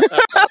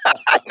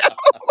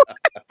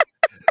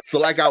 So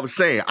like I was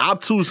saying,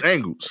 obtuse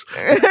angles.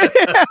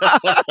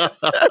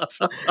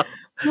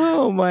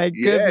 Oh my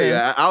goodness.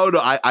 Yeah, I don't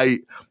know.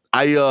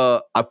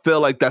 I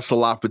feel like that's a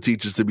lot for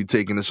teachers to be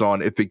taking this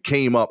on. If it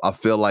came up, I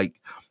feel like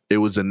it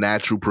was a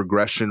natural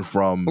progression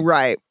from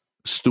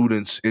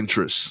students'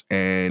 interests.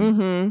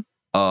 And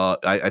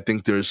I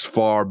think there's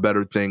far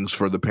better things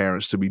for the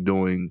parents to be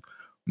doing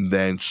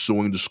than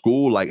suing the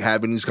school, like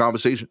having these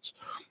conversations.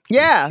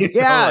 Yeah,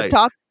 yeah.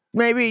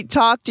 Maybe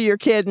talk to your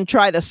kid and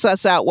try to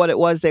suss out what it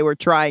was they were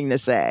trying to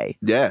say.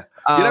 Yeah.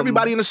 Get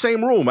everybody in the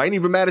same room. I ain't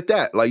even mad at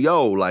that. Like,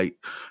 yo, like,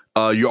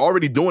 you're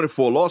already doing it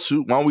for a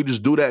lawsuit. Why don't we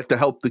just do that to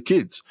help the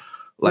kids?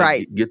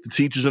 Like, get the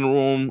teachers in the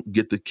room,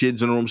 get the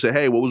kids in the room, say,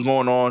 hey, what was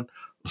going on?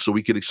 So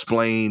we could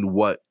explain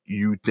what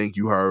you think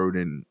you heard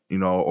and, you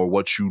know, or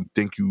what you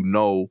think you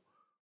know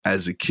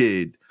as a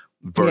kid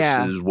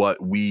versus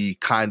what we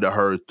kind of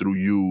heard through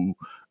you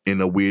in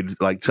a weird,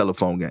 like,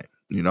 telephone game.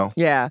 You know?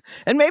 Yeah.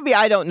 And maybe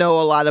I don't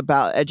know a lot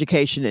about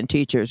education and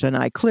teachers, and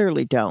I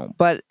clearly don't.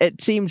 But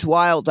it seems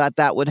wild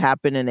that would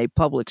happen in a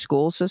public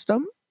school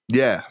system.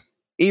 Yeah.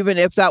 Even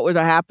if that were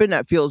to happen,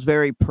 that feels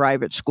very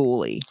private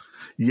school-y.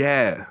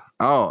 Yeah.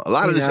 Oh, a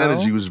lot of this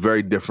energy was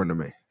very different to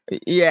me.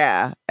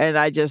 Yeah. And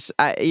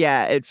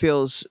it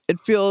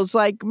feels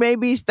like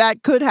maybe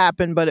that could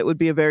happen, but it would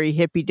be a very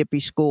hippy-dippy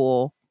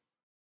school.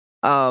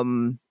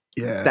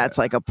 That's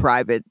like a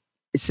private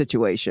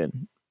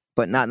situation.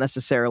 But not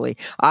necessarily.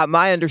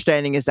 My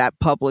understanding is that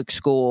public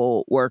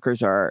school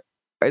workers are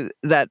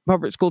that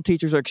public school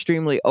teachers are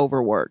extremely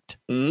overworked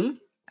Mm-hmm.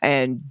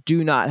 and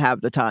do not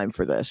have the time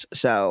for this.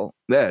 So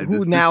Yeah,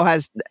 who now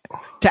has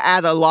to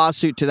add a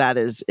lawsuit to that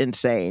is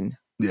insane.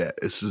 Yeah,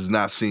 this does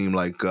not seem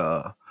like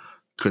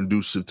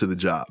conducive to the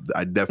job.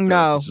 I definitely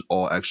feel like this is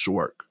all extra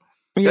work.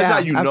 That's how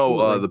you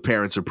know the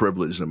parents are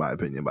privileged, in my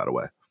opinion, by the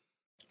way.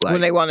 Like,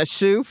 when they want to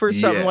sue for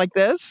something like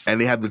this? And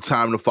they have the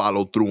time to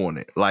follow through on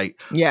it. Like,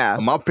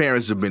 my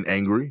parents have been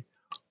angry,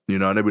 you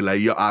know, and they'd be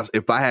like, yo,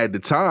 if I had the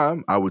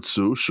time, I would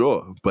sue,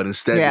 sure. But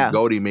instead they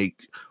go to make,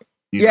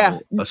 you know,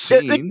 a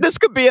scene. This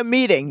could be a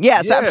meeting.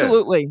 Yes,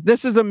 absolutely.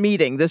 This is a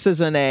meeting. This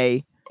isn't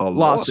a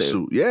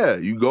lawsuit. Yeah,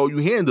 you go, you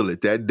handle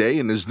it that day,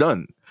 and it's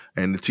done.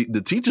 And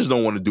the teachers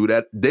don't want to do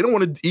that. They don't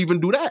want to even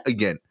do that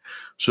again.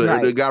 So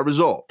they got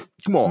resolved.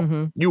 Come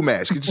on,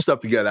 UMass, get your stuff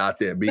together out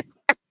there, B.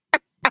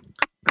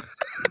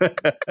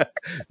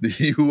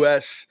 The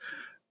U.S.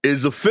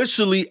 is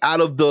officially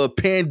out of the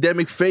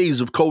pandemic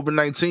phase of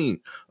COVID-19.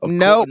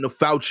 According to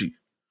Fauci.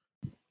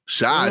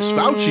 It's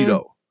Fauci,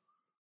 though.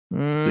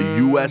 The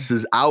U.S.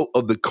 is out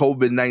of the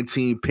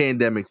COVID-19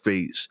 pandemic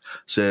phase,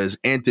 says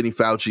Anthony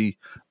Fauci,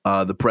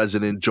 the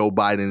president, Joe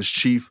Biden's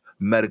chief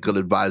medical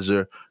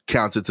advisor,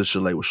 counter to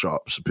Shalewa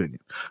Sharp's opinion.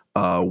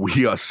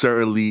 We are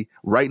certainly,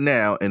 right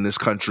now in this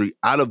country,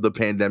 out of the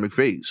pandemic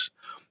phase.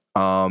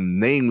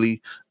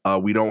 Namely,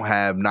 we don't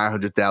have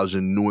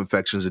 900,000 new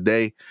infections a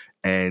day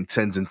and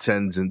tens and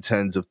tens and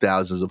tens of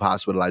thousands of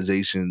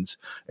hospitalizations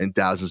and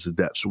thousands of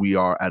deaths. We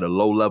are at a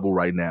low level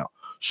right now.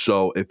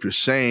 So if you're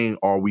saying,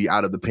 are we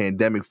out of the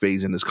pandemic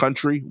phase in this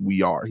country?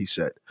 We are, he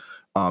said.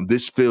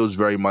 This feels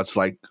very much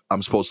like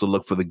I'm supposed to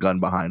look for the gun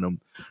behind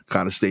them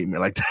kind of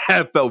statement. Like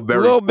that felt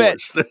very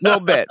forced. Little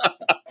bit.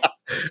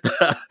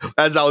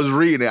 As I was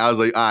reading it, I was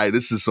like, all right,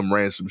 this is some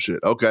ransom shit.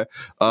 Okay.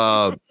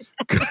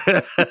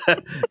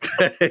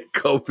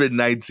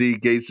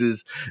 COVID-19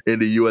 cases in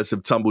the U.S.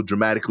 have tumbled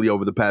dramatically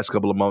over the past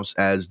couple of months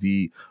as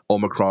the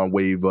Omicron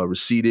wave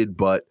receded,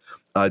 but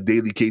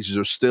daily cases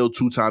are still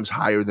 2 times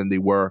higher than they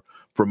were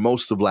for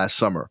most of last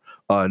summer.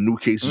 New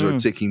cases are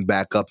ticking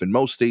back up in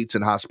most states,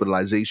 and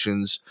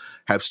hospitalizations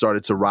have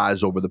started to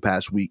rise over the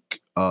past week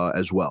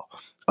as well.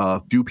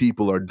 Few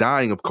people are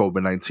dying of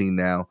COVID-19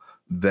 now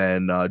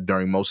than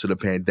during most of the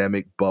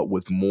pandemic, but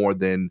with more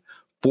than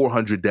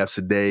 400 deaths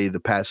a day, the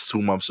past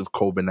 2 months of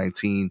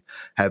COVID-19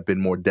 have been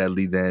more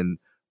deadly than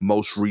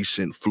most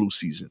recent flu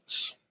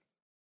seasons.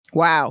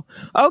 Wow.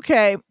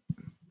 Okay.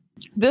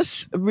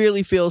 This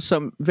really feels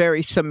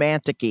very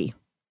semantic-y.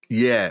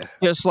 Yeah.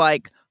 Just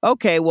like,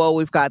 okay, well,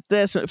 we've got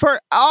this.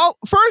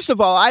 First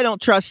of all, I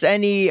don't trust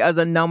any of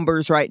the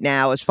numbers right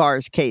now as far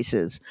as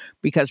cases,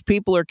 because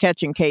people are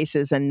catching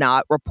cases and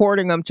not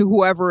reporting them to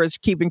whoever is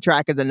keeping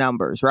track of the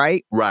numbers,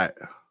 right? Right.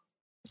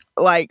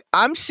 Like,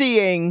 I'm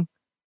seeing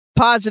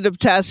positive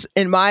tests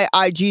in my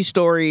IG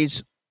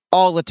stories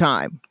all the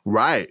time.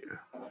 Right.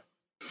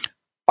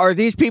 Are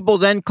these people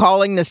then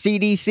calling the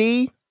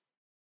CDC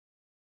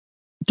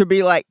to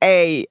be like,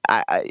 hey,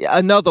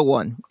 another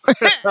one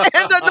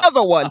and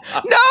another one?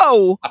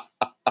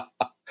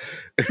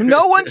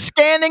 No one's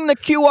scanning the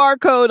QR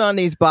code on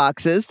these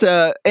boxes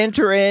to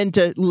enter in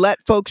to let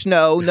folks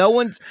know. No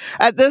one's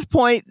at this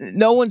point.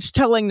 No one's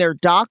telling their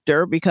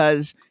doctor,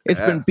 because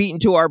it's been beaten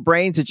to our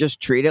brains to just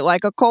treat it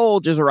like a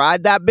cold. Just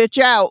ride that bitch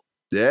out.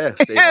 Yeah.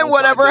 And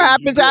whatever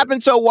happens,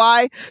 happens. So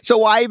why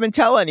even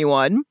tell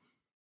anyone?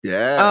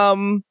 Yeah.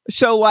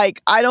 So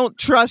like, I don't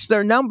trust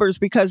their numbers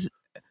because,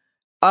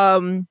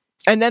 and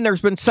then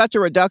there's been such a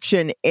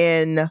reduction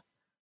in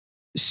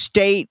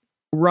state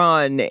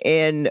run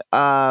and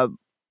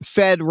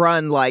Fed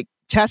run like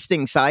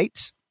testing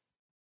sites,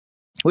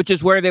 which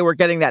is where they were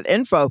getting that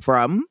info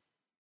from.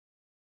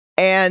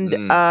 And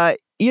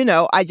you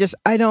know, I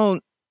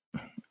don't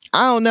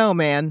know,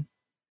 man.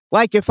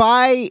 Like, if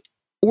I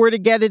were to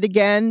get it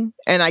again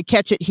and I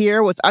catch it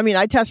here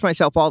I test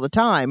myself all the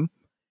time.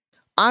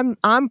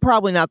 I'm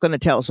probably not going to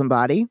tell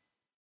somebody.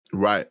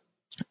 Right.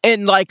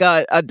 And like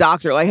a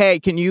doctor, like, hey,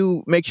 can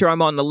you make sure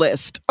I'm on the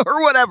list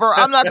or whatever?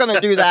 I'm not going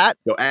to do that.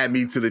 You'll add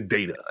me to the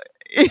data.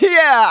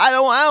 Yeah, I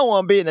don't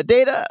want to be in the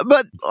data,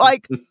 but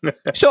like,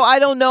 so I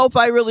don't know if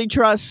I really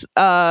trust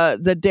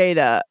the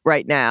data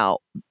right now.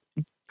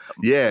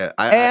 Yeah,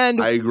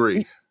 I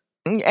agree.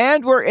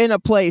 And we're in a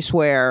place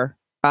where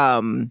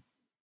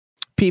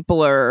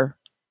people are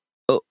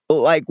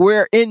like,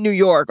 we're in New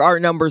York, our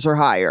numbers are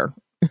higher.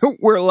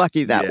 We're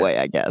lucky that way,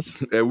 I guess.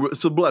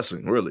 It's a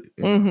blessing, really.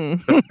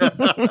 Mm-hmm.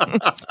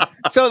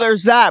 So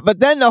there's that.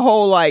 But then the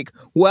whole like,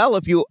 well,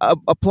 if you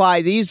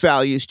apply these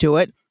values to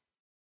it,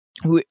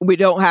 we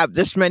don't have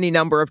this many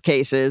number of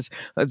cases.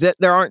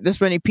 There aren't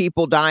this many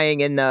people dying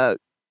in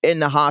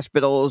the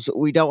hospitals.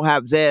 We don't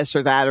have this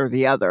or that or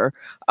the other.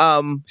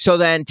 So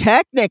then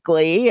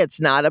technically it's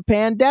not a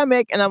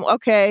pandemic. And I'm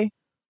okay.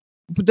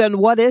 But then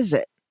what is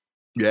it?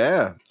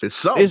 Yeah, it's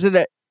so. Is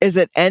it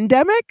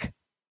endemic?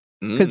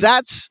 Because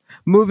that's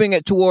moving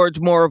it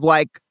towards more of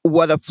like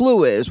what a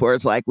flu is, where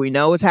it's like, we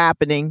know it's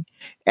happening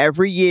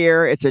every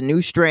year. It's a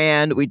new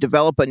strand. We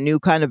develop a new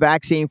kind of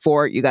vaccine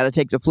for it. You got to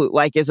take the flu.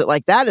 Like, is it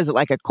like that? Is it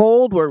like a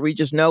cold where we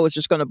just know it's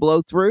just going to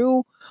blow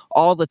through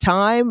all the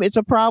time? It's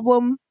a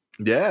problem.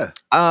 Yeah.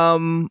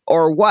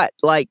 Or what?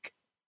 Like,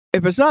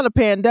 if it's not a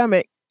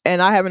pandemic and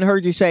I haven't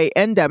heard you say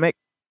endemic,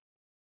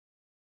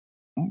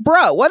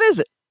 bro, what is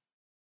it?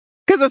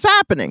 Because it's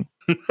happening.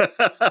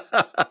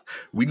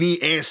 We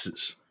need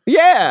answers.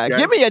 Yeah, okay.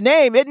 Give me a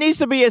name. It needs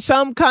to be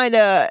some kind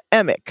of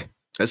emic.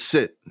 That's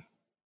it.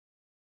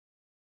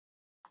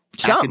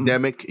 Something.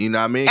 Academic, you know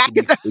what I mean?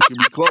 It can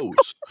be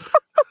closed.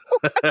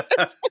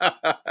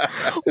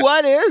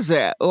 What is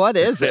it? What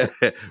is it?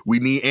 We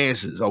need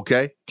answers,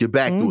 okay? Get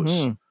back to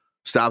us.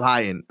 Stop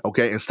hiding,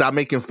 okay? And stop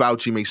making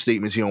Fauci make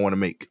statements he don't want to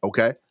make,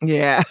 okay?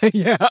 Yeah,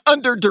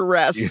 under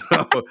duress. You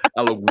know,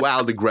 I look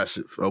wild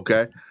aggressive,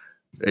 okay?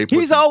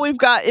 He's all we've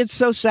got. It's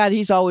so sad.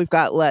 He's all we've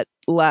got left.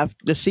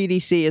 The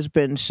CDC has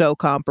been so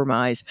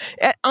compromised.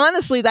 And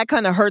honestly, that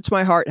kind of hurts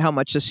my heart how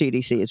much the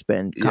CDC has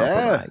been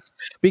compromised.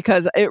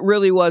 Because it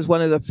really was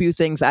one of the few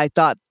things I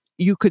thought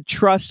you could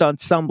trust on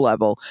some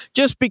level,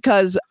 just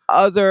because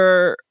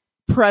other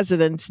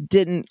presidents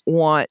didn't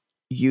want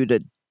you to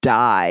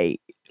die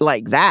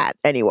like that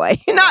anyway.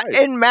 Not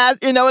in mass,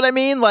 you know what I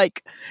mean?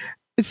 Like,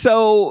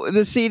 so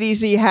the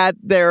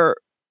CDC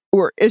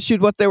were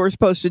issued what they were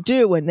supposed to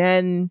do, and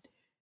then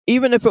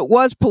even if it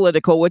was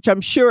political, which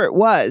I'm sure it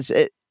was,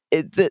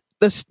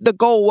 the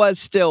goal was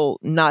still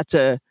not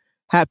to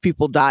have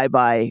people die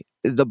by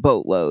the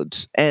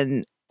boatloads.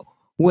 And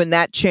when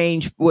that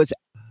change was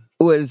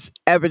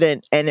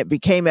evident, and it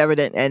became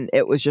evident, and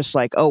it was just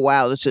like, oh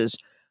wow, this is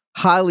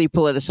highly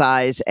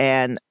politicized,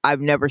 and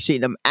I've never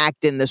seen them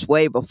act in this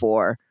way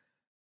before.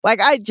 Like,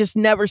 I just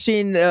never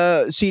seen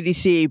the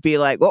CDC be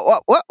like,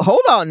 what?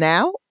 Hold on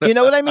now. You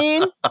know what I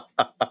mean?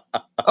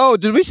 Oh,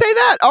 did we say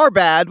that? Our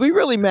bad. We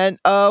really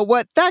meant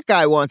what that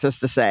guy wants us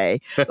to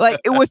say. Like,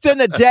 within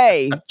a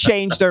day,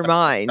 change their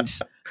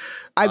minds.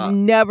 I've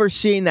never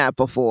seen that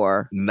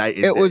before. Night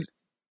and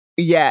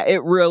day.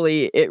 It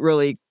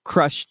really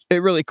crushed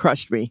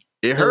me.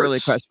 It hurts. It really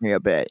crushed me a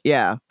bit.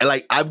 Yeah. And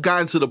like, I've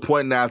gotten to the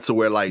point now to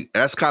where, like,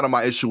 that's kind of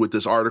my issue with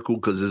this article,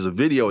 because there's a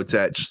video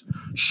attached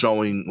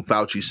showing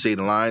Fauci say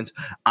the lines.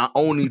 I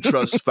only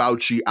trust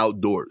Fauci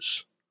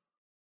outdoors.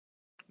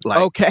 Like,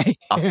 okay.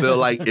 I feel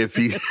like if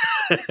he,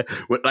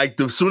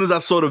 like, as soon as I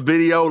saw the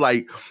video,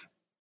 like,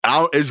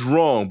 it's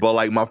wrong, but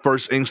like, my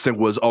first instinct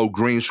was, oh,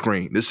 green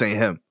screen. This ain't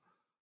him.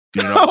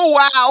 You know? Oh,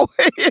 wow.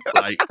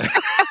 Like,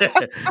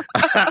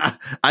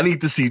 I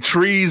need to see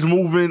trees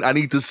moving. I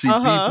need to see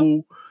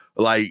people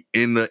like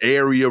in the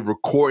area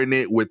recording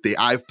it with the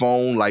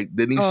iPhone. Like,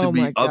 there needs to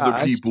be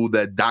other people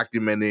that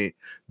documented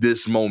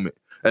this moment.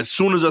 As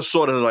soon as I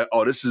saw that, like,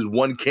 oh, this is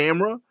one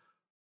camera.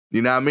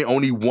 You know what I mean?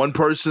 Only one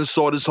person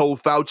saw this whole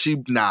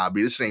Fauci. Nah,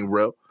 this ain't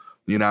real.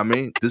 You know what I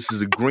mean? This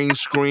is a green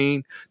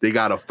screen. They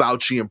got a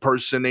Fauci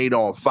impersonator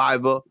on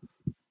Fiverr,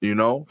 you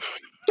know?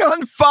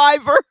 On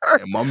Fiverr?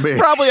 And my man,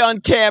 probably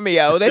on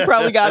Cameo. They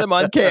probably got him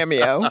on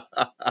Cameo.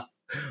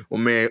 My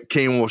man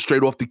came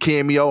straight off the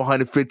Cameo,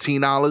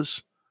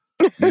 $115,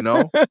 you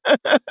know?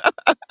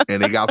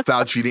 And they got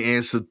Fauci to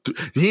answer.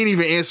 He didn't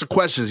even answer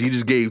questions. He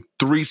just gave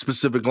 3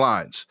 specific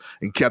lines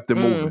and kept it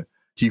moving.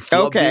 He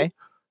flubbed it.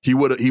 He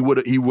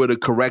would have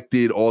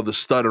corrected all the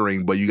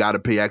stuttering, but you got to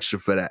pay extra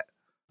for that.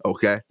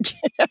 Okay,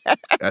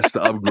 that's the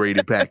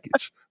upgraded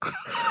package.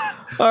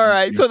 All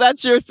right, so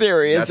that's your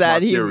theory. Is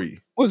that he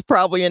was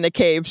probably in a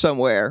cave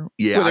somewhere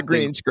with a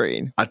green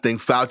screen? I think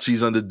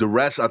Fauci's under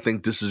duress. I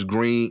think this is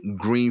green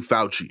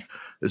Fauci.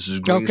 This is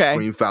green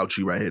screen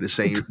Fauci right here. This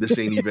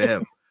ain't even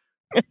him.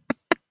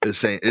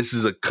 This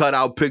is a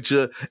cutout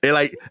picture. And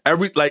like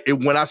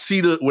when I see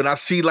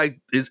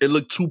it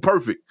looked too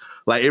perfect.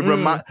 Like,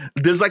 it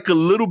there's like a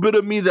little bit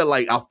of me that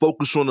like I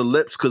focus on the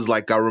lips, because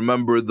like I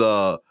remember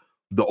the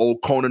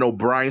old Conan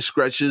O'Brien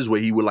sketches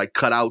where he would like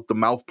cut out the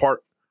mouth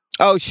part.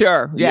 Oh,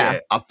 sure. Yeah.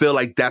 I feel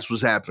like that's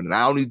what's happening.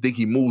 I don't even think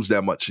he moves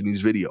that much in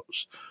these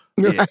videos.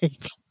 Yeah.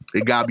 Right.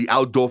 It gotta be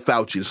outdoor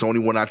Fauci. It's the only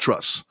one I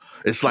trust.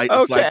 It's like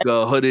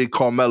hooded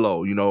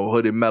Carmelo, you know,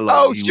 hooded Mello.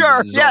 Oh,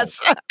 sure.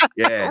 Yes.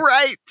 Yeah.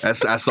 Right.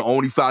 That's the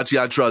only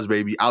Fauci I trust,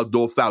 baby.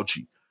 Outdoor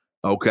Fauci.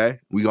 Okay?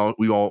 We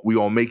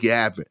gonna make it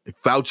happen. If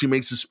Fauci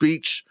makes a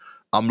speech,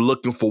 I'm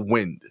looking for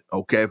wind.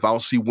 Okay? If I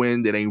don't see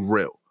wind, it ain't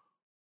real.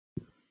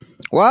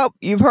 Well,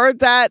 you've heard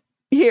that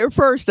here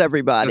first,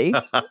 everybody.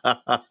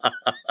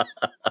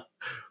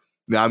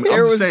 Now, I'm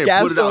just saying,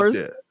 put it out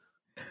there.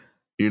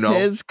 You know,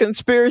 his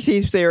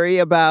conspiracy theory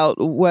about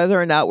whether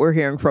or not we're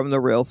hearing from the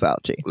real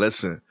Fauci.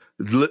 Listen,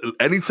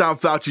 anytime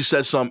Fauci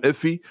said something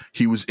iffy,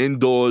 he was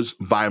indoors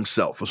by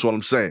himself. That's what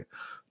I'm saying.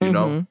 You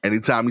know,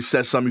 anytime he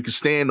said something you could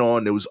stand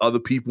on, there was other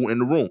people in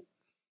the room.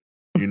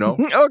 You know,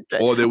 okay.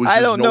 Or there was. I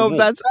don't know if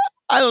that's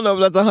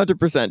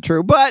 100%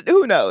 true, but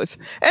who knows?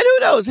 And who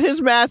knows? His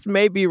math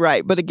may be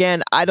right, but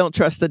again, I don't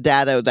trust the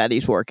data that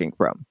he's working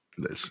from.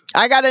 Listen.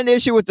 I got an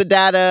issue with the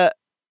data.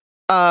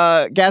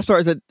 Gastor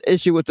has an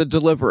issue with the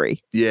delivery.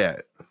 Yeah.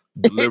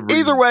 Deliveries.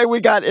 Either way,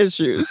 we got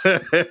issues.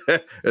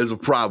 There's a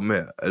problem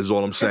here, is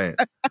all I'm saying.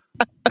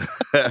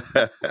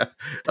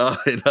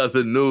 In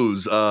other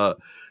news,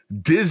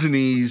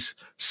 Disney's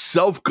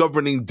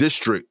self-governing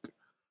district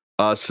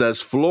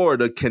says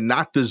Florida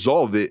cannot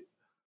dissolve it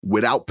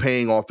without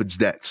paying off its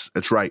debts.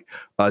 That's right.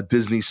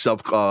 Disney's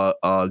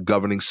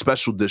self-governing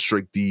special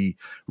district, the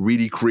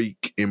Reedy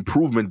Creek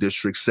Improvement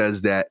District,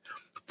 says that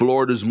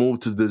Florida's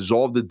move to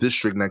dissolve the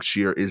district next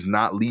year is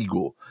not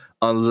legal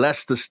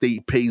unless the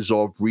state pays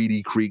off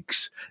Reedy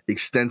Creek's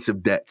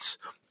extensive debts.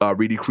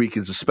 Reedy Creek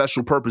is a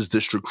special purpose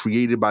district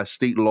created by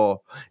state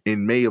law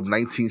in May of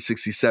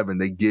 1967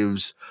 that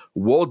gives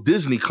Walt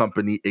Disney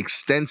Company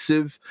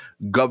extensive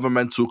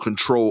governmental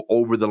control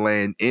over the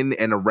land in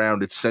and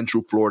around its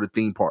Central Florida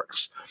theme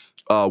parks.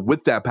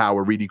 With that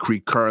power, Reedy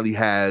Creek currently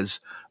has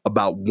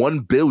about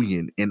 $1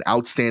 billion in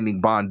outstanding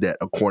bond debt,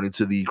 according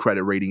to the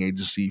credit rating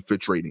agency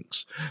Fitch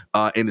Ratings.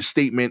 In a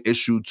statement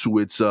issued to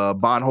its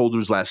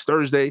bondholders last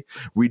Thursday,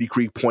 Reedy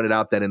Creek pointed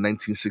out that in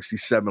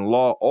 1967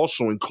 law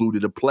also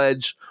included a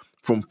pledge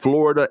from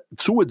Florida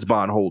to its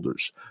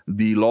bondholders.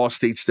 The law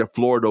states that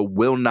Florida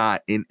will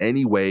not in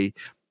any way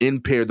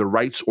impair the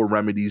rights or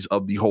remedies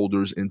of the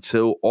holders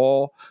until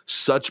all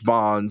such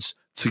bonds,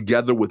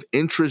 together with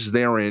interest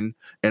therein,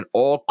 and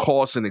all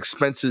costs and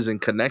expenses in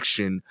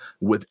connection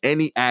with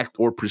any act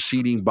or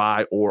proceeding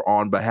by or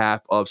on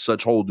behalf of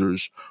such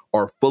holders,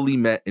 are fully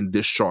met and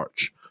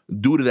discharged.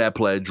 Due to that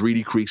pledge,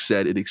 Reedy Creek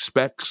said it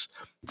expects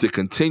to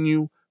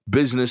continue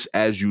business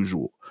as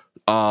usual.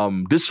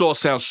 This all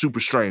sounds super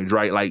strange,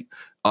 right? Like,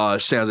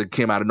 sounds like it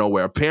came out of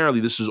nowhere. Apparently,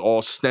 this is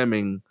all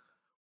stemming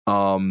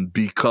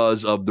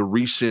because of the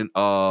recent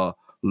law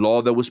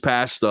that was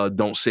passed,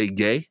 Don't Say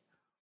Gay.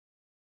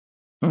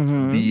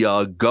 Mm-hmm.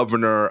 The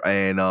governor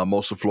and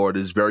most of Florida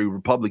is very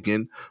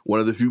Republican.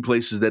 One of the few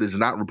places that is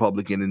not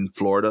Republican in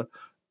Florida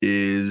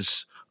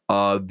is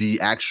the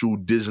actual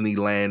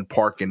Disneyland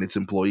park and its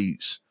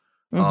employees.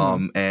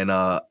 Mm-hmm. And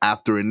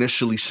after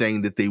initially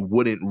saying that they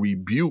wouldn't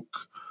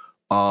rebuke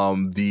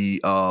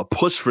the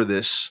push for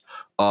this,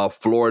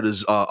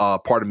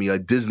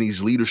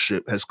 Disney's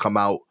leadership has come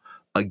out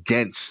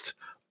against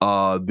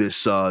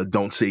this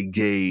Don't Say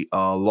Gay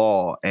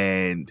law,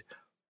 and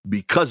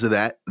because of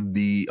that,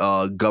 the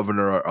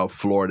governor of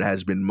Florida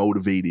has been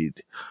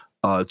motivated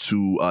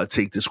to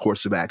take this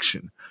course of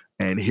action.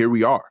 And here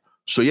we are.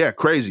 So, yeah,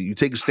 crazy. You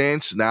take a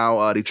stance.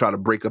 Now they try to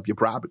break up your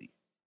property.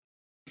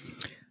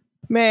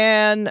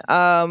 Man,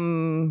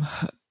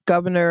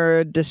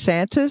 Governor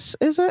DeSantis,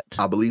 is it?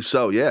 I believe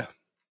so, yeah.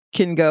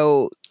 Can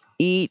go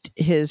eat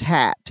his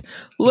hat.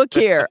 Look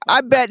here.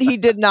 I bet he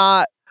did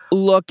not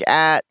look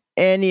at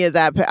any of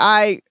that.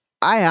 I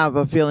have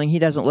a feeling he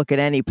doesn't look at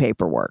any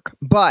paperwork,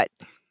 but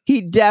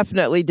he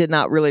definitely did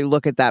not really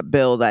look at that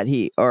bill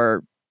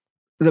or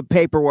the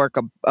paperwork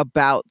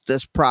about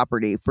this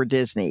property for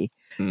Disney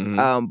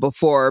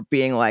before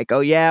being like, oh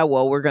yeah,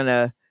 well, we're going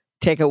to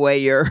take away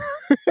your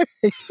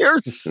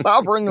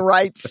sovereign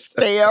rights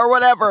stay or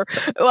whatever.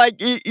 Like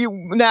you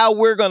now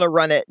we're going to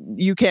run it.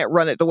 You can't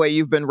run it the way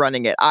you've been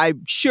running it.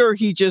 I'm sure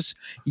he just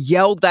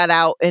yelled that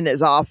out in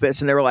his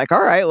office and they were like,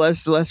 all right,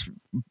 let's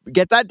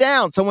get that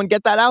down. Someone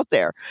get that out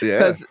there. Yeah.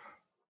 Because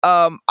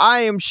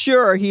I am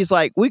sure he's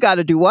like, we got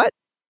to do what?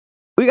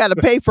 We got to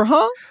pay for,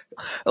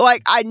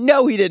 Like, I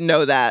know he didn't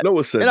know that. No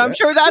one said and I'm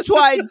sure that's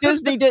why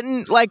Disney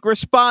didn't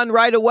respond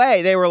right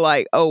away. They were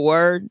like, oh,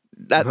 word?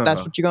 That's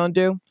what you're going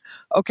to do?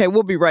 Okay,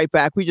 we'll be right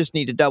back. We just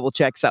need to double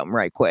check something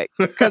right quick.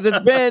 Because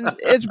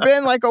it's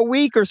been like a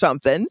week or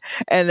something.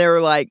 And they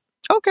were like,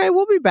 okay,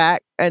 we'll be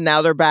back. And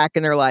now they're back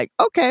and they're like,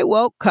 okay,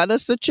 well, cut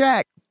us the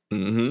check.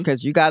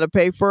 Because you got to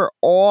pay for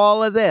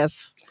all of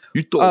this.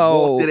 You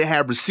thought did it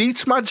have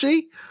receipts, my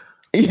G?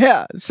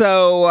 Yeah.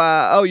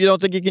 So, you don't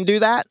think you can do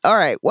that? All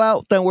right.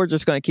 Well, then we're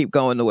just going to keep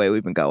going the way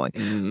we've been going.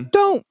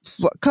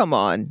 Come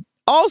on.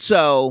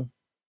 Also,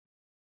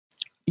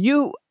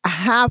 you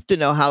have to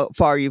know how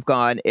far you've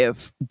gone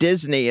if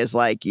Disney is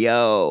like,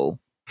 yo,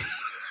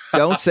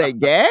 Don't Say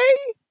Gay?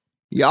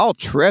 Y'all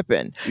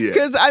tripping.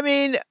 Because, I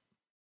mean,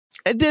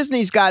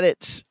 Disney's got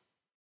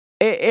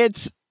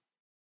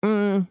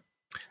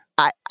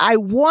I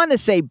want to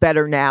say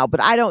better now,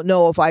 but I don't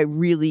know if I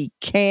really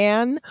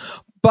can.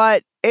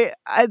 But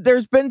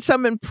there's been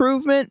some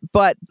improvement,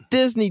 but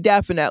Disney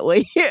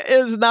definitely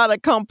is not a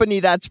company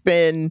that's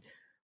been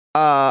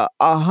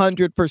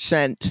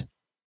 100%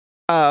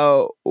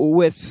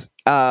 with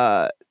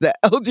the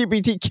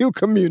LGBTQ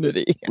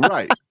community.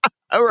 Right.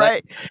 All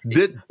right.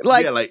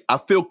 I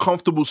feel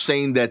comfortable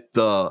saying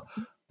that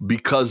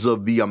because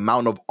of the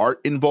amount of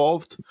art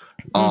involved,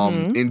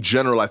 in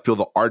general, I feel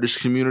the artist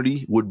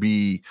community would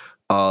be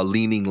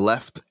leaning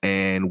left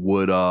and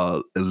would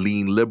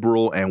lean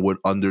liberal and would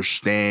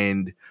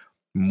understand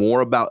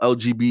more about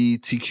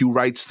LGBTQ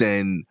rights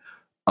than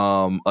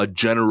a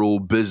general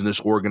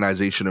business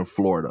organization in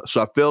Florida.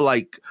 So I feel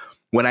like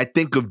when I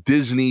think of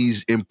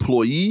Disney's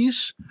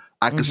employees,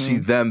 I could see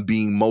them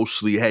being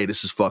mostly, hey,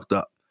 this is fucked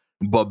up.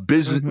 But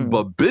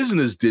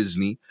business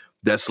Disney,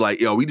 that's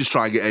like, yo, we just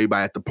trying to get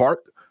everybody at the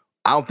park.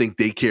 I don't think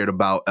they cared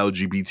about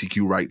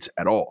LGBTQ rights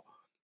at all.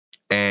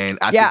 And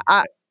I think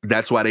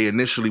that's why they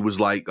initially was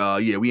like,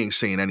 yeah, we ain't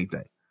saying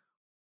anything.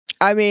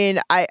 I mean,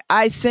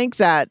 I think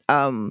that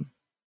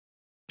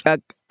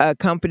a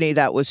company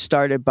that was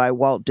started by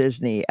Walt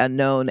Disney, a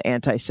known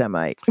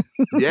anti-Semite.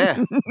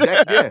 Yeah.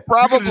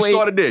 Probably just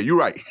started there. You're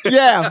right.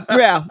 yeah.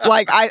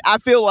 Like I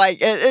feel like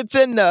it's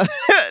in the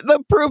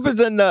the proof is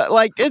in the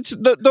like it's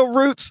the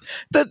roots,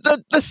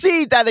 the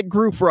seed that it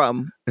grew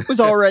from was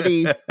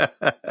already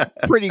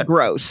pretty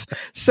gross.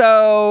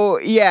 So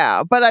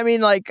yeah, but I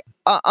mean, like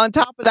on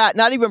top of that,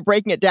 not even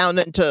breaking it down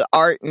into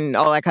art and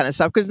all that kind of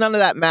stuff, because none of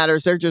that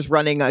matters. They're just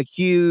running a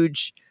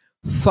huge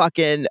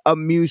fucking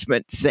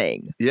amusement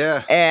thing.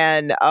 Yeah.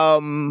 And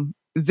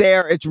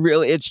there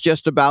it's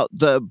just about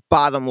the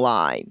bottom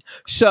line.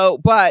 So,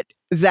 but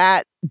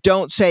that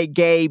Don't Say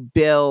Gay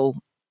bill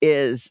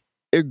is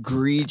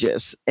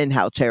egregious in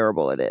how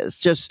terrible it is.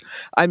 Just,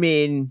 I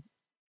mean,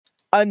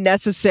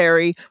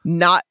 unnecessary,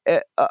 not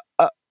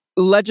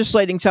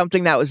legislating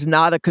something that was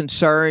not a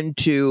concern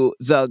to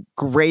the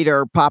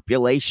greater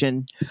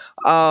population.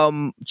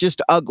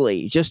 Just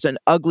ugly, just an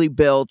ugly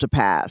bill to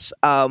pass.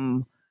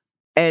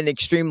 And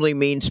extremely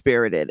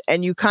mean-spirited.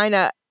 And you kind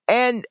of,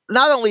 and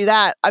not only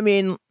that, I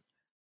mean,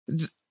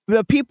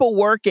 the people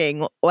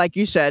working, like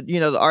you said, you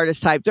know, the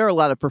artist type, there are a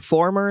lot of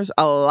performers.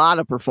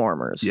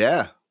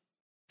 Yeah.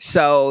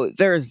 So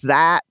there's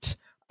that.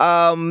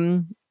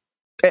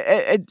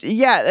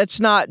 It's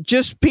not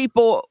just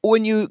people.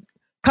 When you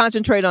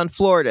concentrate on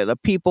Florida, the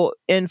people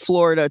in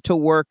Florida to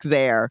work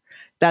there,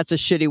 that's a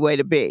shitty way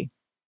to be.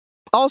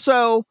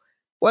 Also,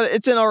 well,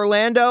 it's in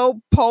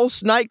Orlando.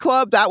 Pulse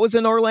nightclub, that was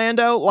in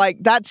Orlando. Like,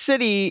 that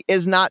city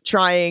is not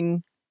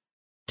trying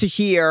to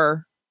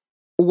hear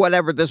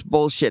whatever this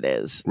bullshit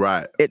is.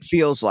 Right. It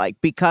feels like,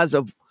 because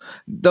of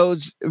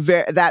those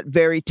that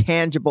very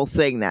tangible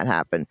thing that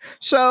happened.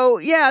 So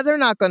yeah, they're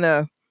not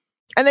gonna.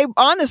 And they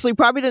honestly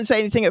probably didn't say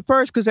anything at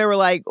first because they were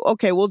like,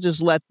 okay, we'll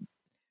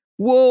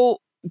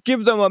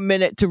give them a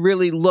minute to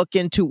really look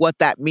into what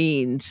that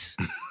means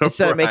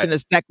instead of making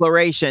this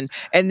declaration,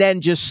 and then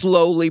just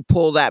slowly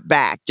pull that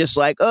back. Just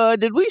like,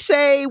 did we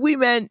say we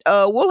meant,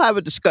 we'll have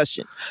a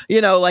discussion, you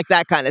know, like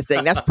that kind of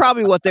thing. That's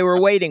probably what they were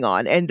waiting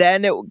on. And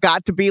then it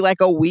got to be like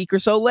a week or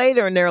so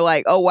later, and they're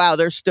like, oh, wow,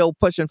 they're still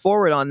pushing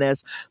forward on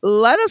this.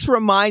 Let us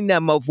remind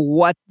them of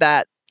what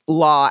that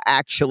law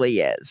actually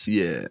is.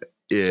 Yeah.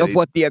 Of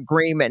what the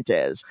agreement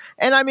is.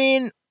 And I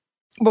mean,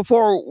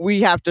 before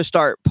we have to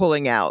start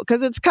pulling out,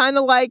 because it's kind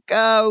of like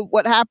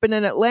what happened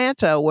in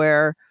Atlanta,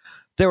 where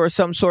there was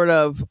some sort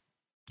of,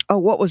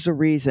 what was the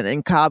reason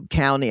in Cobb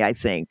County? I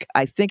think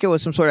it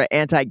was some sort of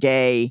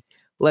anti-gay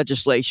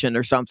legislation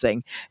or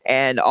something,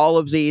 and all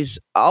of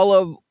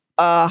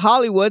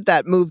Hollywood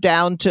that moved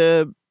down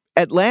to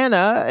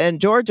Atlanta and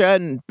Georgia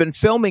and been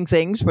filming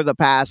things for the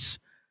past,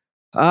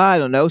 I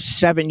don't know,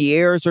 7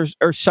 years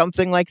or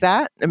something like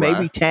that, and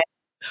maybe 10.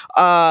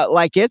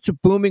 Like, it's a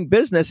booming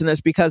business, and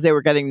it's because they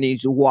were getting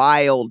these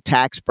wild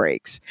tax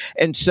breaks.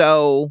 And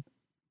so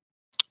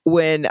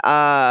when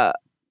that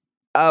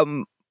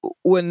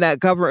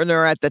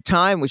governor at the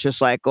time was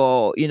just like,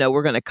 oh, you know,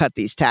 we're going to cut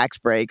these tax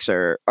breaks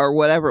or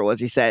whatever it was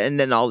he said, and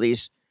then all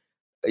these,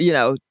 you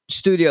know,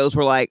 studios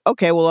were like,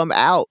 okay, well, I'm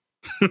out.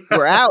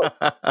 We're out.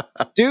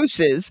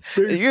 Deuces.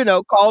 You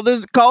know, called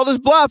his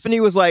bluff, and he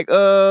was like,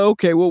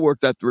 okay, we'll work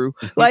that through.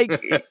 Like,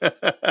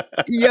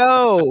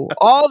 yo,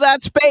 all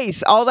that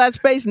space.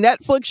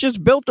 Netflix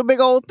just built a big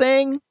old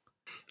thing.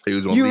 He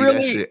was gonna leave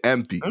that shit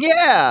empty.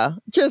 Yeah,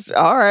 just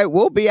all right.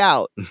 We'll be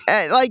out.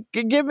 And like,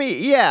 give me,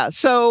 yeah.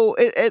 So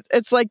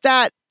it's like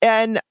that,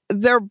 and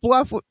their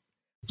bluff,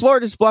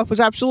 Florida's bluff,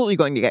 was absolutely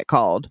going to get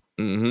called.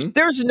 Mm-hmm.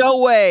 There's no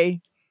way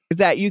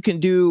that you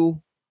can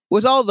do.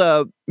 With all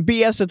the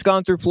BS that's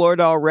gone through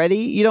Florida already,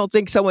 you don't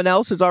think someone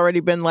else has already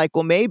been like,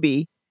 well,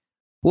 maybe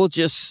we'll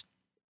just,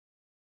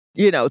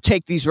 you know,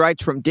 take these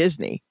rights from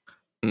Disney,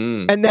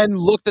 and then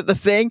looked at the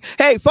thing.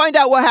 Hey, find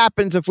out what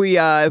happens if we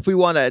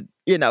want to,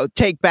 you know,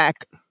 take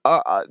back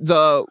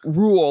the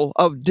rule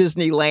of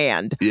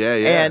Disneyland.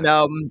 Yeah.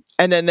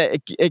 And then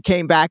it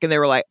came back, and they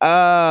were like,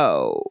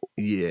 oh,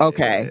 yeah,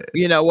 okay,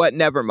 you know what?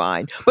 Never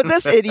mind. But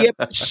this idiot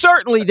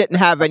certainly didn't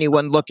have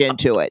anyone look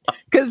into it,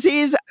 because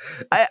he's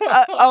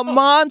a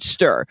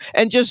monster,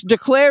 and just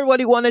declared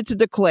what he wanted to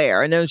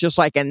declare, and it was just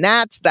like, and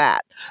that's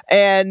that.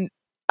 And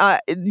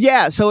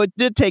yeah, so it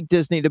did take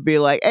Disney to be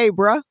like, hey,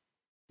 bruh,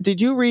 did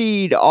you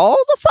read all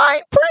the fine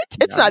print?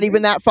 It's not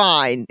even that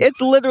fine. It's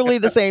literally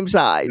the same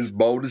size. It's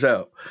bold as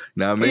hell.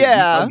 Now, maybe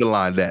yeah. you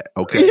underline that,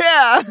 okay?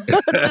 Yeah.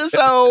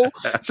 so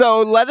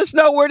let us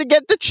know where to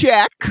get the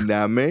check.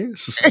 Now, man,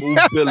 it's a smooth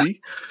Billy.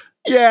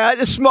 Yeah,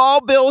 the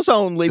small bills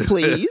only,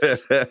 please.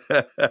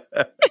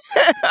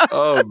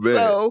 Oh,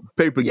 man.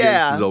 Paper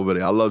gangsters over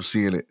there. I love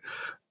seeing it.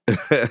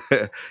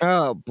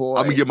 Oh, boy.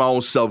 I'm going to get my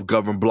own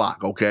self-governed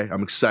block, okay?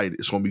 I'm excited.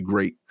 It's going to be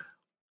great.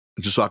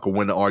 just so I can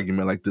win an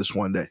argument like this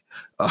one day.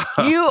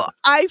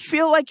 I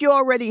feel like you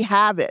already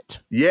have it.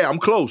 Yeah, I'm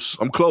close.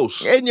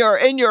 In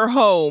your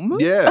home.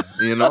 Yeah,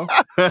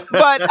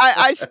 But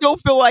I still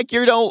feel like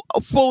you don't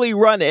fully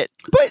run it.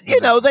 But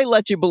they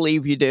let you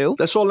believe you do.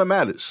 That's all that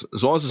matters.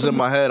 As long as it's in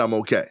my head, I'm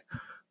okay.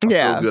 I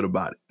feel good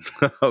about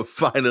it.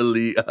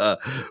 Finally,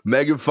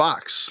 Megan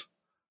Fox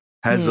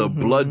has a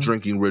blood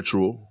drinking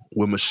ritual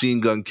with Machine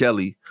Gun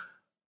Kelly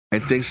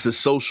and thinks that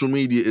social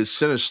media is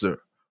sinister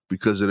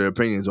because of their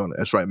opinions on it.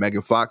 That's right.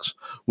 Megan Fox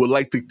would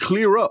like to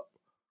clear up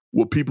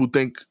what people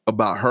think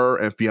about her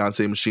and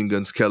fiance Machine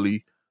Gun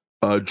Kelly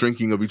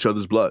drinking of each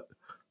other's blood.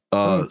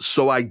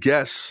 So I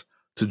guess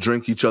to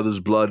drink each other's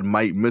blood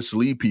might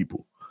mislead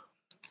people.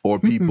 Or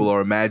people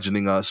are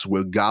imagining us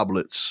with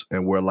goblets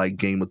and we're like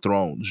Game of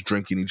Thrones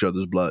drinking each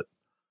other's blood.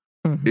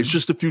 It's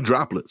just a few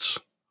droplets.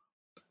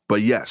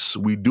 But yes,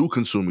 we do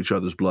consume each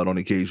other's blood on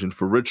occasion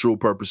for ritual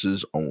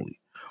purposes only.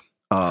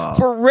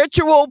 For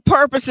ritual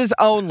purposes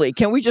only.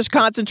 Can we just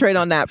concentrate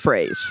on that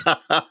phrase?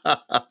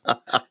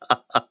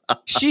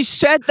 She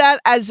said that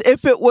as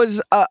if it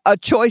was a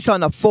choice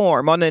on a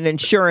form, on an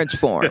insurance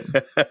form.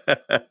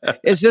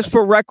 Is this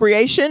for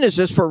recreation? Is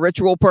this for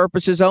ritual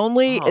purposes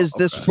only? Is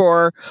this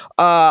for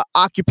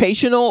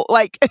occupational?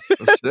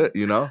 That's it,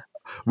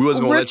 We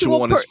wasn't going to let you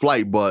on this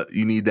flight, but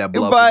you need that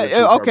blood. But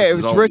okay,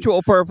 if it's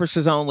ritual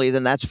purposes only,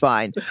 then that's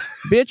fine.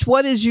 Bitch,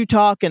 what is you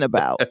talking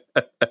about?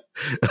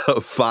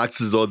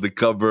 Fox is on the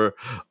cover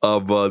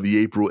of the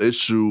April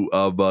issue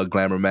of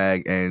Glamour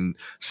Mag and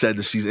said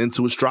that she's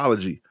into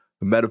astrology,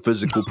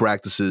 metaphysical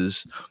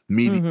practices,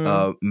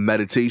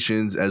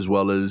 meditations, as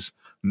well as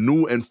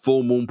new and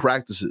full moon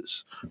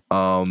practices.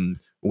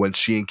 When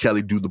she and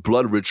Kelly do the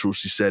blood ritual,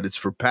 she said it's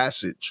for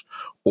passage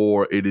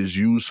or it is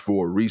used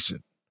for a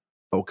reason.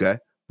 Okay,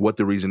 what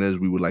the reason is,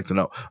 we would like to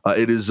know.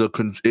 It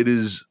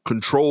is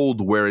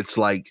controlled where it's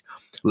like,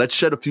 let's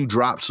shed a few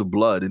drops of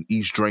blood and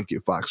each drink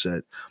it, Fox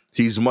said.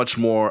 He's much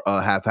more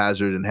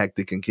haphazard and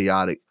hectic and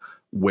chaotic,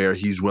 where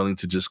he's willing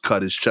to just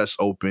cut his chest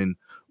open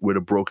with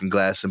a broken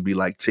glass and be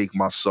like, take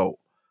my soul.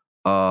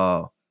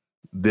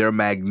 They're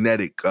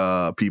magnetic,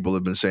 people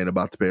have been saying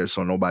about the pair,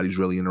 so nobody's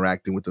really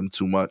interacting with them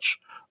too much,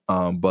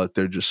 but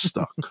they're just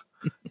stuck.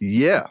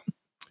 Yeah.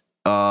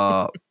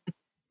 I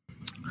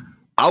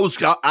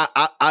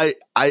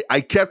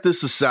kept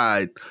this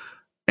aside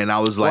and I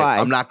was like,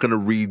 I'm not going to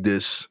read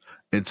this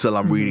until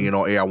I'm reading it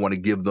on air. I want to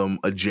give them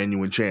a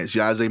genuine chance.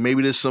 I was like,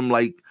 maybe there's some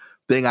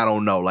thing I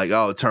don't know.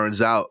 It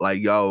turns out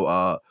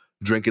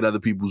drinking other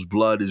people's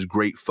blood is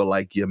great for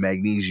your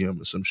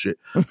magnesium or some shit.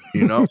 I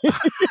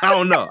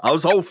don't know. I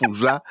was hopeful.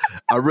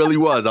 I really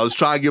was. I was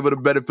trying to give it a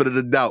benefit of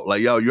the doubt.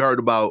 You heard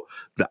about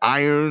the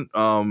iron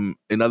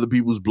in other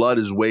people's blood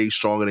is way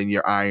stronger than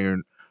your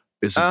iron.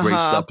 It's a great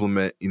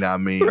supplement, you know what I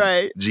mean?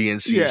 Right.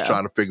 GNC is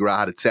trying to figure out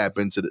how to tap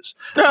into this.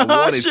 I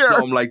wanted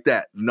something like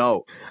that.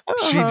 No.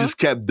 She just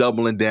kept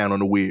doubling down on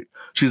the weird.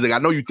 She's like, I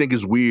know you think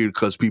it's weird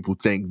because people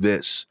think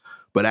this,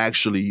 but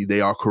actually they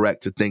are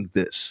correct to think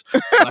this.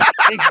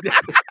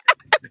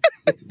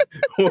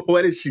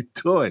 What is she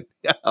doing?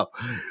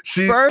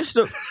 First,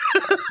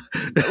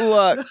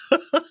 look,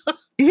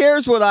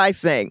 here's what I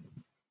think.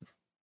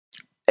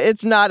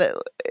 It's not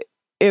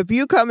if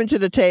you come into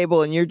the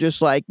table and you're just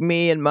like,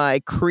 me and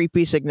my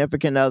creepy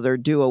significant other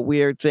do a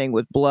weird thing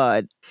with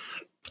blood,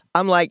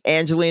 I'm like,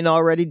 Angelina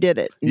already did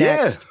it.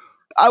 Next.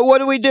 Yeah. What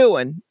are we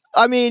doing?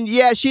 I mean,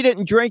 yeah, she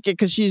didn't drink it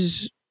because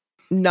she's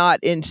not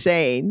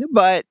insane,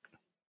 but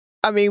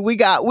I mean, we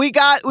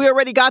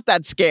already got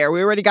that scare.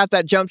 We already got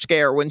that jump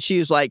scare when she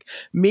was like,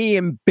 me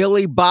and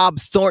Billy Bob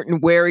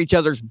Thornton wear each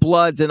other's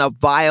bloods in a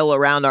vial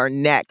around our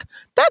neck.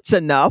 That's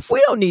enough.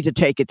 We don't need to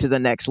take it to the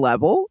next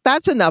level.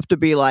 That's enough to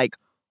be like,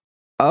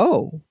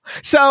 oh,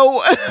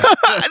 so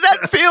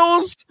that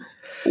feels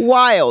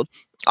wild.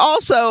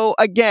 Also,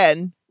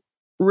 again,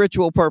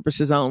 ritual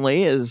purposes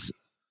only is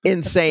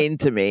insane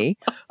to me.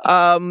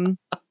 And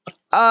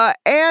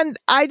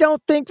I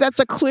don't think that's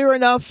a clear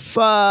enough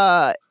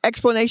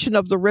explanation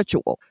of the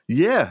ritual.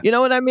 Yeah. You know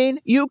what I mean?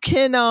 You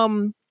can,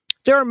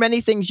 there are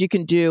many things you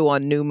can do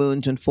on new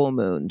moons and full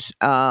moons.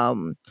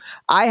 I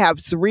have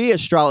 3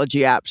 astrology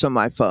apps on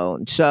my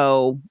phone.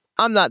 So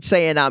I'm not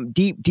saying I'm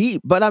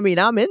deep, but I mean,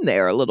 I'm in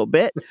there a little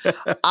bit.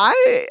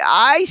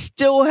 I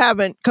still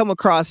haven't come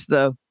across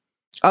the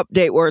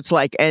update where it's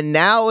like, and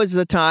now is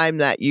the time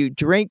that you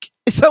drink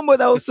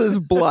someone else's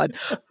blood.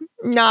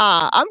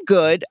 Nah, I'm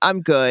good.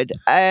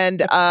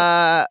 And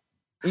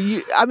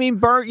you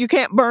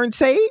can't burn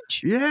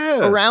sage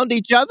around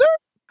each other.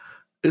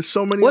 It's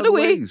so many other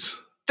ways.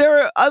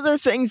 There are other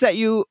things that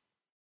you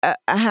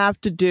have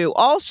to do.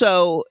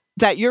 Also,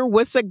 that you're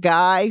with a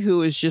guy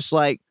who is just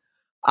like,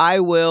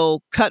 I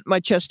will cut my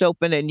chest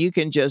open and you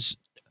can just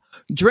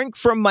drink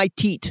from my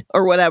teat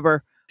or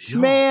whatever. Yo.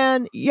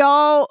 Man,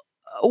 y'all,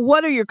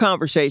 what are your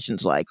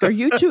conversations like? Are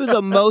you two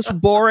the most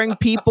boring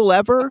people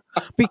ever?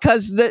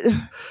 Because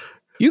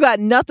you got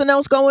nothing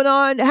else going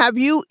on? Have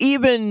you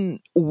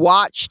even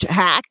watched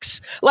Hacks?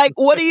 Like,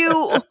 have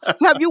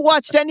you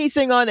watched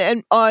anything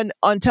on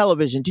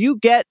television? Do you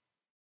get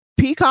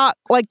Peacock?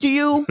 Like, do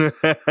you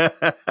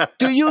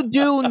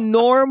do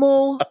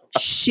normal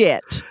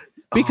shit?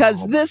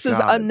 Because this is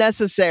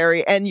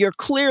unnecessary, and you're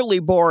clearly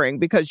boring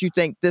because you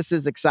think this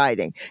is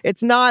exciting.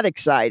 It's not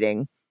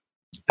exciting.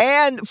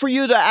 And for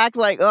you to act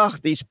like, oh,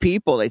 these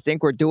people, they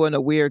think we're doing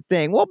a weird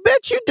thing. Well,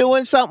 bitch, you're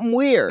doing something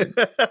weird.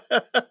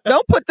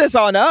 Don't put this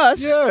on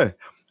us. Yeah.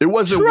 It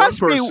wasn't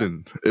trust one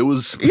person. It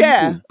was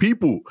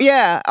people.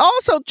 Yeah.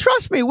 Also,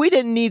 trust me, we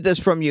didn't need this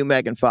from you,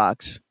 Megan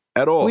Fox.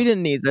 At all. We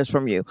didn't need this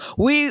from you.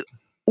 We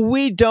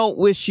don't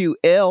wish you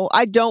ill.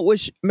 I don't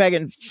wish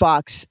Megan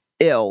Fox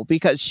ill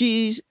because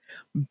she's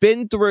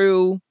been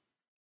through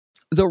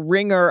the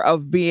ringer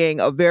of being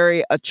a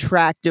very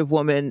attractive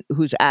woman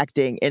who's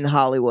acting in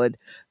Hollywood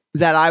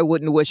that I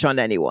wouldn't wish on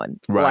anyone.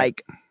 Right.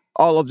 Like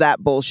all of that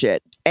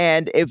bullshit.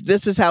 And if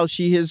this is how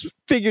she has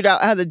figured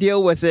out how to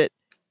deal with it,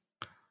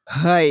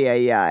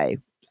 I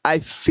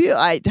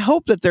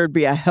hope that there'd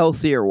be a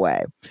healthier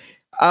way.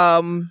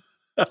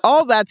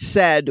 All that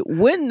said,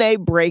 when they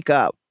break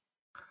up,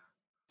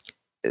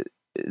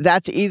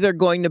 that's either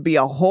going to be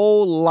a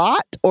whole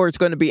lot or it's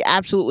going to be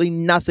absolutely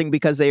nothing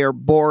because they are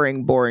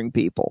boring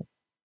people.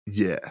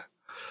 Yeah.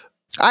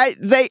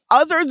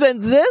 Other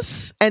than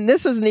this, and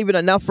this isn't even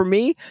enough for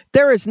me,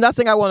 there is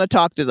nothing I want to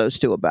talk to those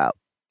two about,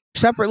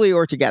 separately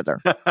or together.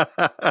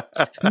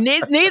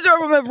 Neither of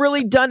them have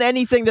really done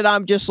anything that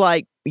I'm just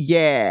like,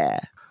 yeah.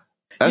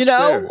 That's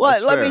fair.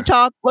 Let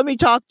me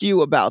talk to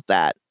you about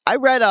that. I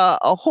read a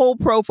whole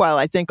profile,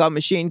 I think, on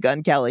Machine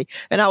Gun Kelly,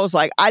 and I was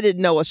like, I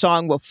didn't know a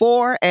song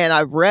before, and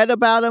I've read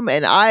about him,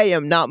 and I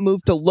am not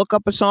moved to look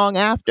up a song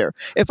after.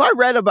 If I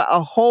read about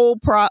a whole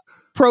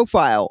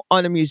profile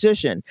on a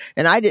musician,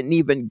 and I didn't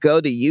even go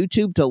to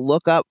YouTube to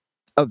look up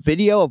a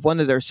video of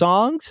one of their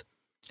songs,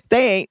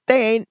 they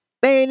ain't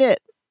it.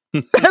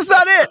 That's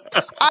not it.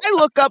 I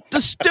look up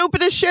the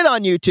stupidest shit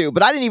on YouTube,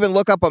 but I didn't even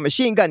look up a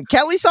Machine Gun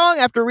Kelly song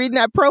after reading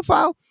that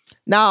profile.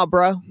 Nah,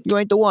 bro, you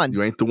ain't the one.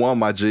 You ain't the one,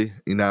 my G.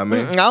 You know what I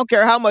mean? I don't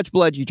care how much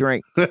blood you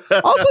drink.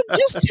 Also,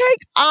 just take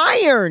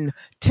iron.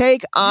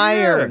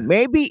 Yeah.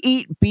 Maybe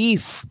eat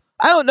beef.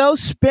 I don't know,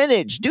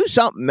 spinach. Do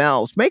something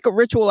else. Make a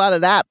ritual out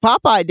of that.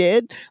 Popeye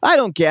did. I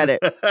don't get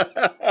it.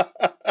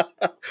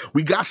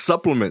 We got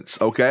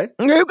supplements, okay?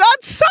 You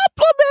got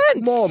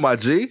supplements. Come on, my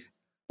G.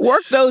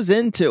 Work those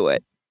into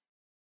it.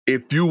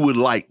 If you would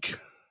like.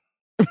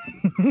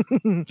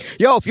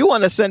 Yo, if you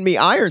want to send me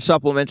iron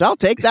supplements, I'll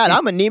take that.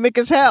 I'm anemic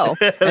as hell.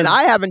 And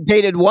I haven't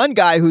dated one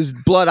guy whose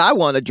blood I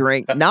want to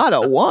drink. Not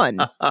a one.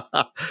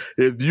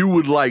 If you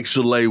would like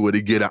Shalewa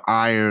to get an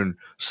iron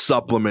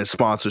supplement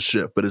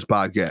sponsorship for this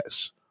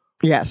podcast.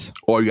 Yes.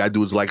 All you gotta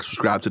do is like,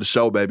 subscribe to the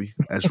show, baby.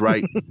 That's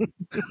right.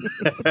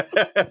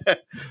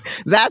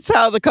 That's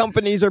how the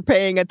companies are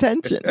paying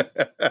attention.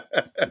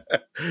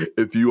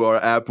 If you are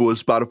an Apple or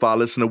Spotify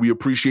listener, we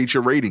appreciate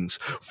your ratings.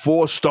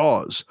 4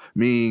 stars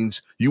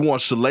means you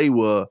want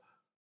Shalewa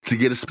to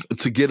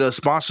get a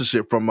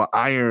sponsorship from an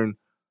iron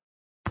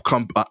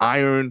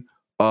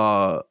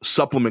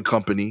supplement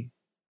company,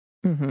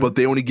 but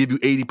they only give you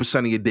 80%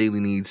 of your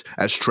daily needs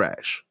as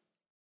trash.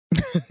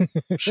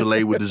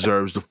 Shalewa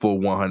deserves the full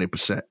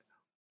 100%.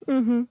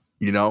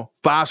 You know,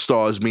 5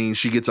 stars means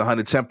she gets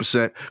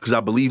 110% because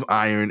I believe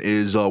iron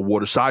is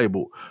water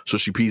soluble, so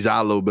she pees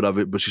out a little bit of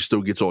it, but she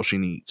still gets all she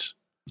needs.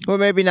 Well,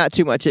 maybe not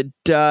too much. It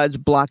does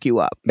block you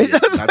up. It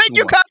does make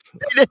you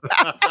constipated.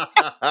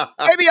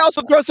 Maybe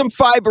also throw some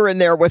fiber in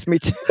there with me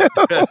too.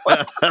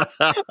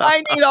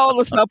 I need all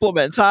the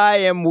supplements. I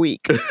am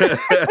weak.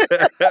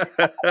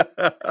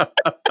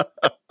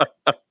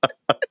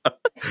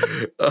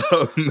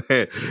 Oh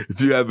man, if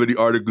you have any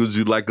articles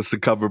you'd like us to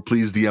cover,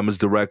 please DM us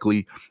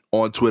directly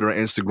on Twitter and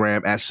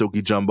Instagram at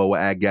Silky Jumbo or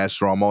at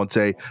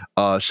Gastromonte.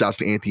 Shouts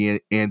to Anthony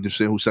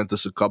Anderson who sent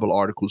us a couple of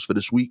articles for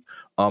this week.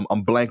 I'm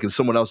blanking.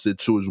 Someone else did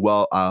too as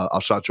well.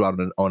 I'll shout you out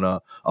on a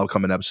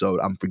upcoming episode.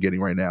 I'm forgetting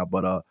right now,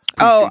 but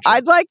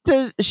I'd like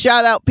to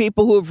shout out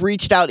people who have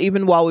reached out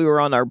even while we were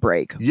on our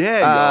break.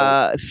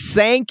 Yeah,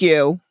 thank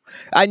you.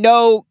 I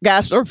know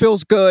Gassler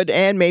feels good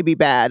and maybe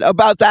bad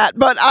about that,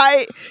 but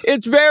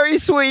it's very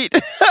sweet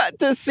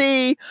to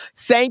see.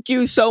 Thank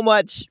you so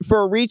much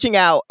for reaching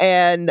out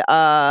and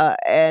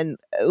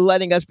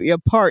letting us be a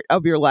part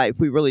of your life.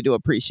 We really do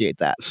appreciate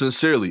that.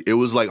 Sincerely, it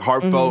was like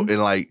heartfelt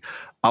and like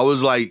I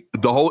was like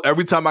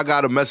every time I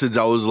got a message,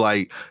 I was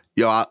like,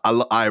 yo,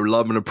 I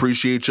love and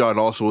appreciate y'all, and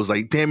also was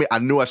like, damn it, I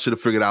knew I should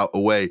have figured out a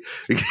way.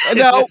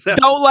 No,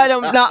 don't let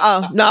him.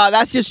 Nah,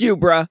 that's just you,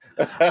 bruh.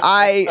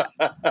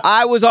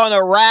 I was on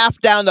a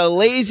raft down the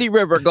lazy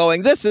river,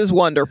 going, this is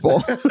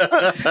wonderful,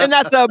 and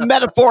that's a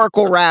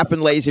metaphorical raft in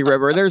lazy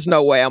river. There's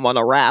no way I'm on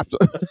a raft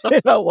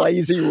in a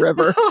lazy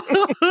river.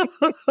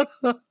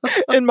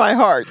 In my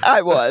heart,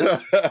 I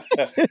was.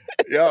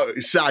 Yo,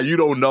 Shy, you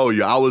don't know,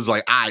 yo. I was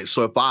like, all right,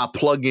 so if I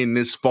plug in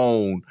this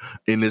phone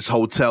in this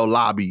hotel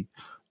lobby,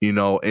 you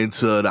know,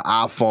 into the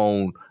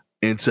iPhone,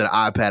 into the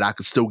iPad, I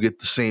could still get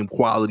the same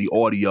quality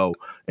audio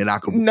and I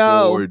could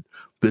record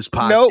this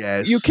podcast.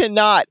 Nope, you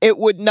cannot. It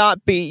would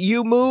not be.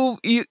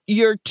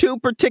 You're too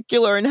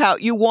particular in how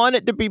you want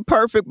it to be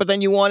perfect, but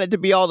then you want it to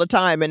be all the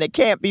time, and it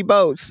can't be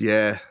both.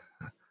 Yeah.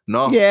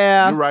 No.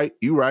 Yeah.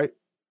 You're right.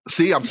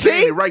 See, I'm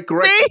saying it right,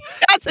 correct? See?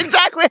 That's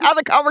exactly how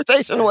the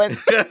conversation went.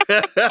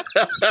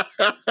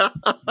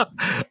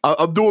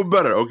 I'm doing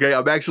better, okay?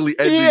 I'm actually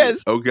ending it,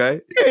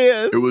 okay? He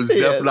is. It was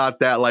definitely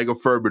not that like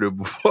affirmative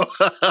before.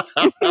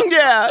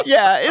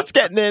 Yeah, it's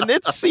getting in.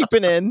 It's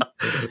seeping in.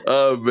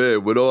 Oh,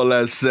 man. With all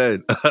that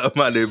said,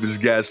 my name is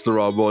Gaston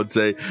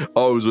Monte,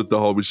 always with the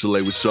homie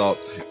Chalet with Sharp.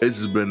 This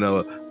has been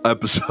an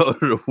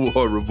episode of the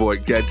War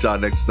Report. Catch y'all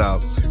next time.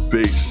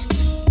 Peace.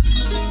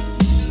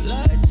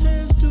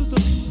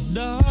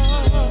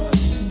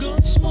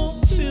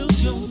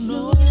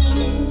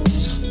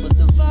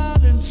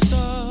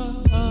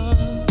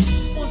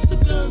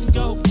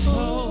 Go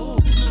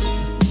cold,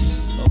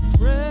 a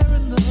prayer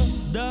in the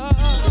dark.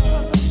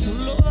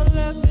 Lord,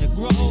 let me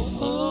grow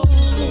old,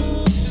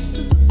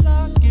 'cause the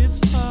block gets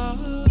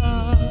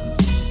hard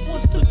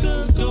once the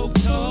guns go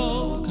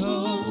cold,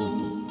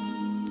 cold.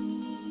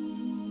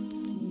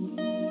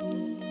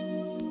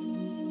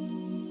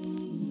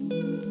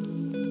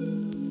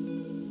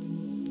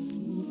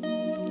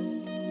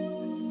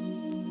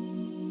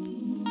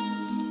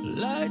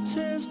 Light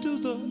tears through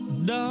the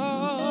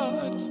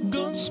dark,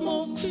 gun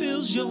smoke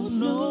fills your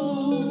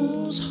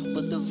nose,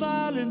 but the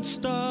violence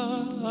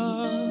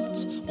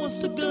starts once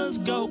the guns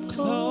go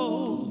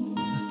cold.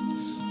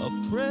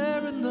 A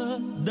prayer in the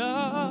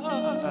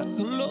dark,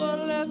 Lord,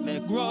 let me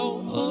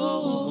grow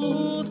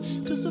old,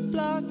 'cause the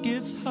block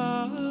gets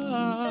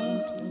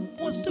hard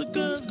once the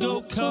guns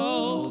go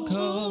cold,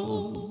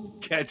 cold.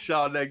 Catch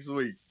y'all next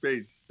week.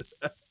 Peace.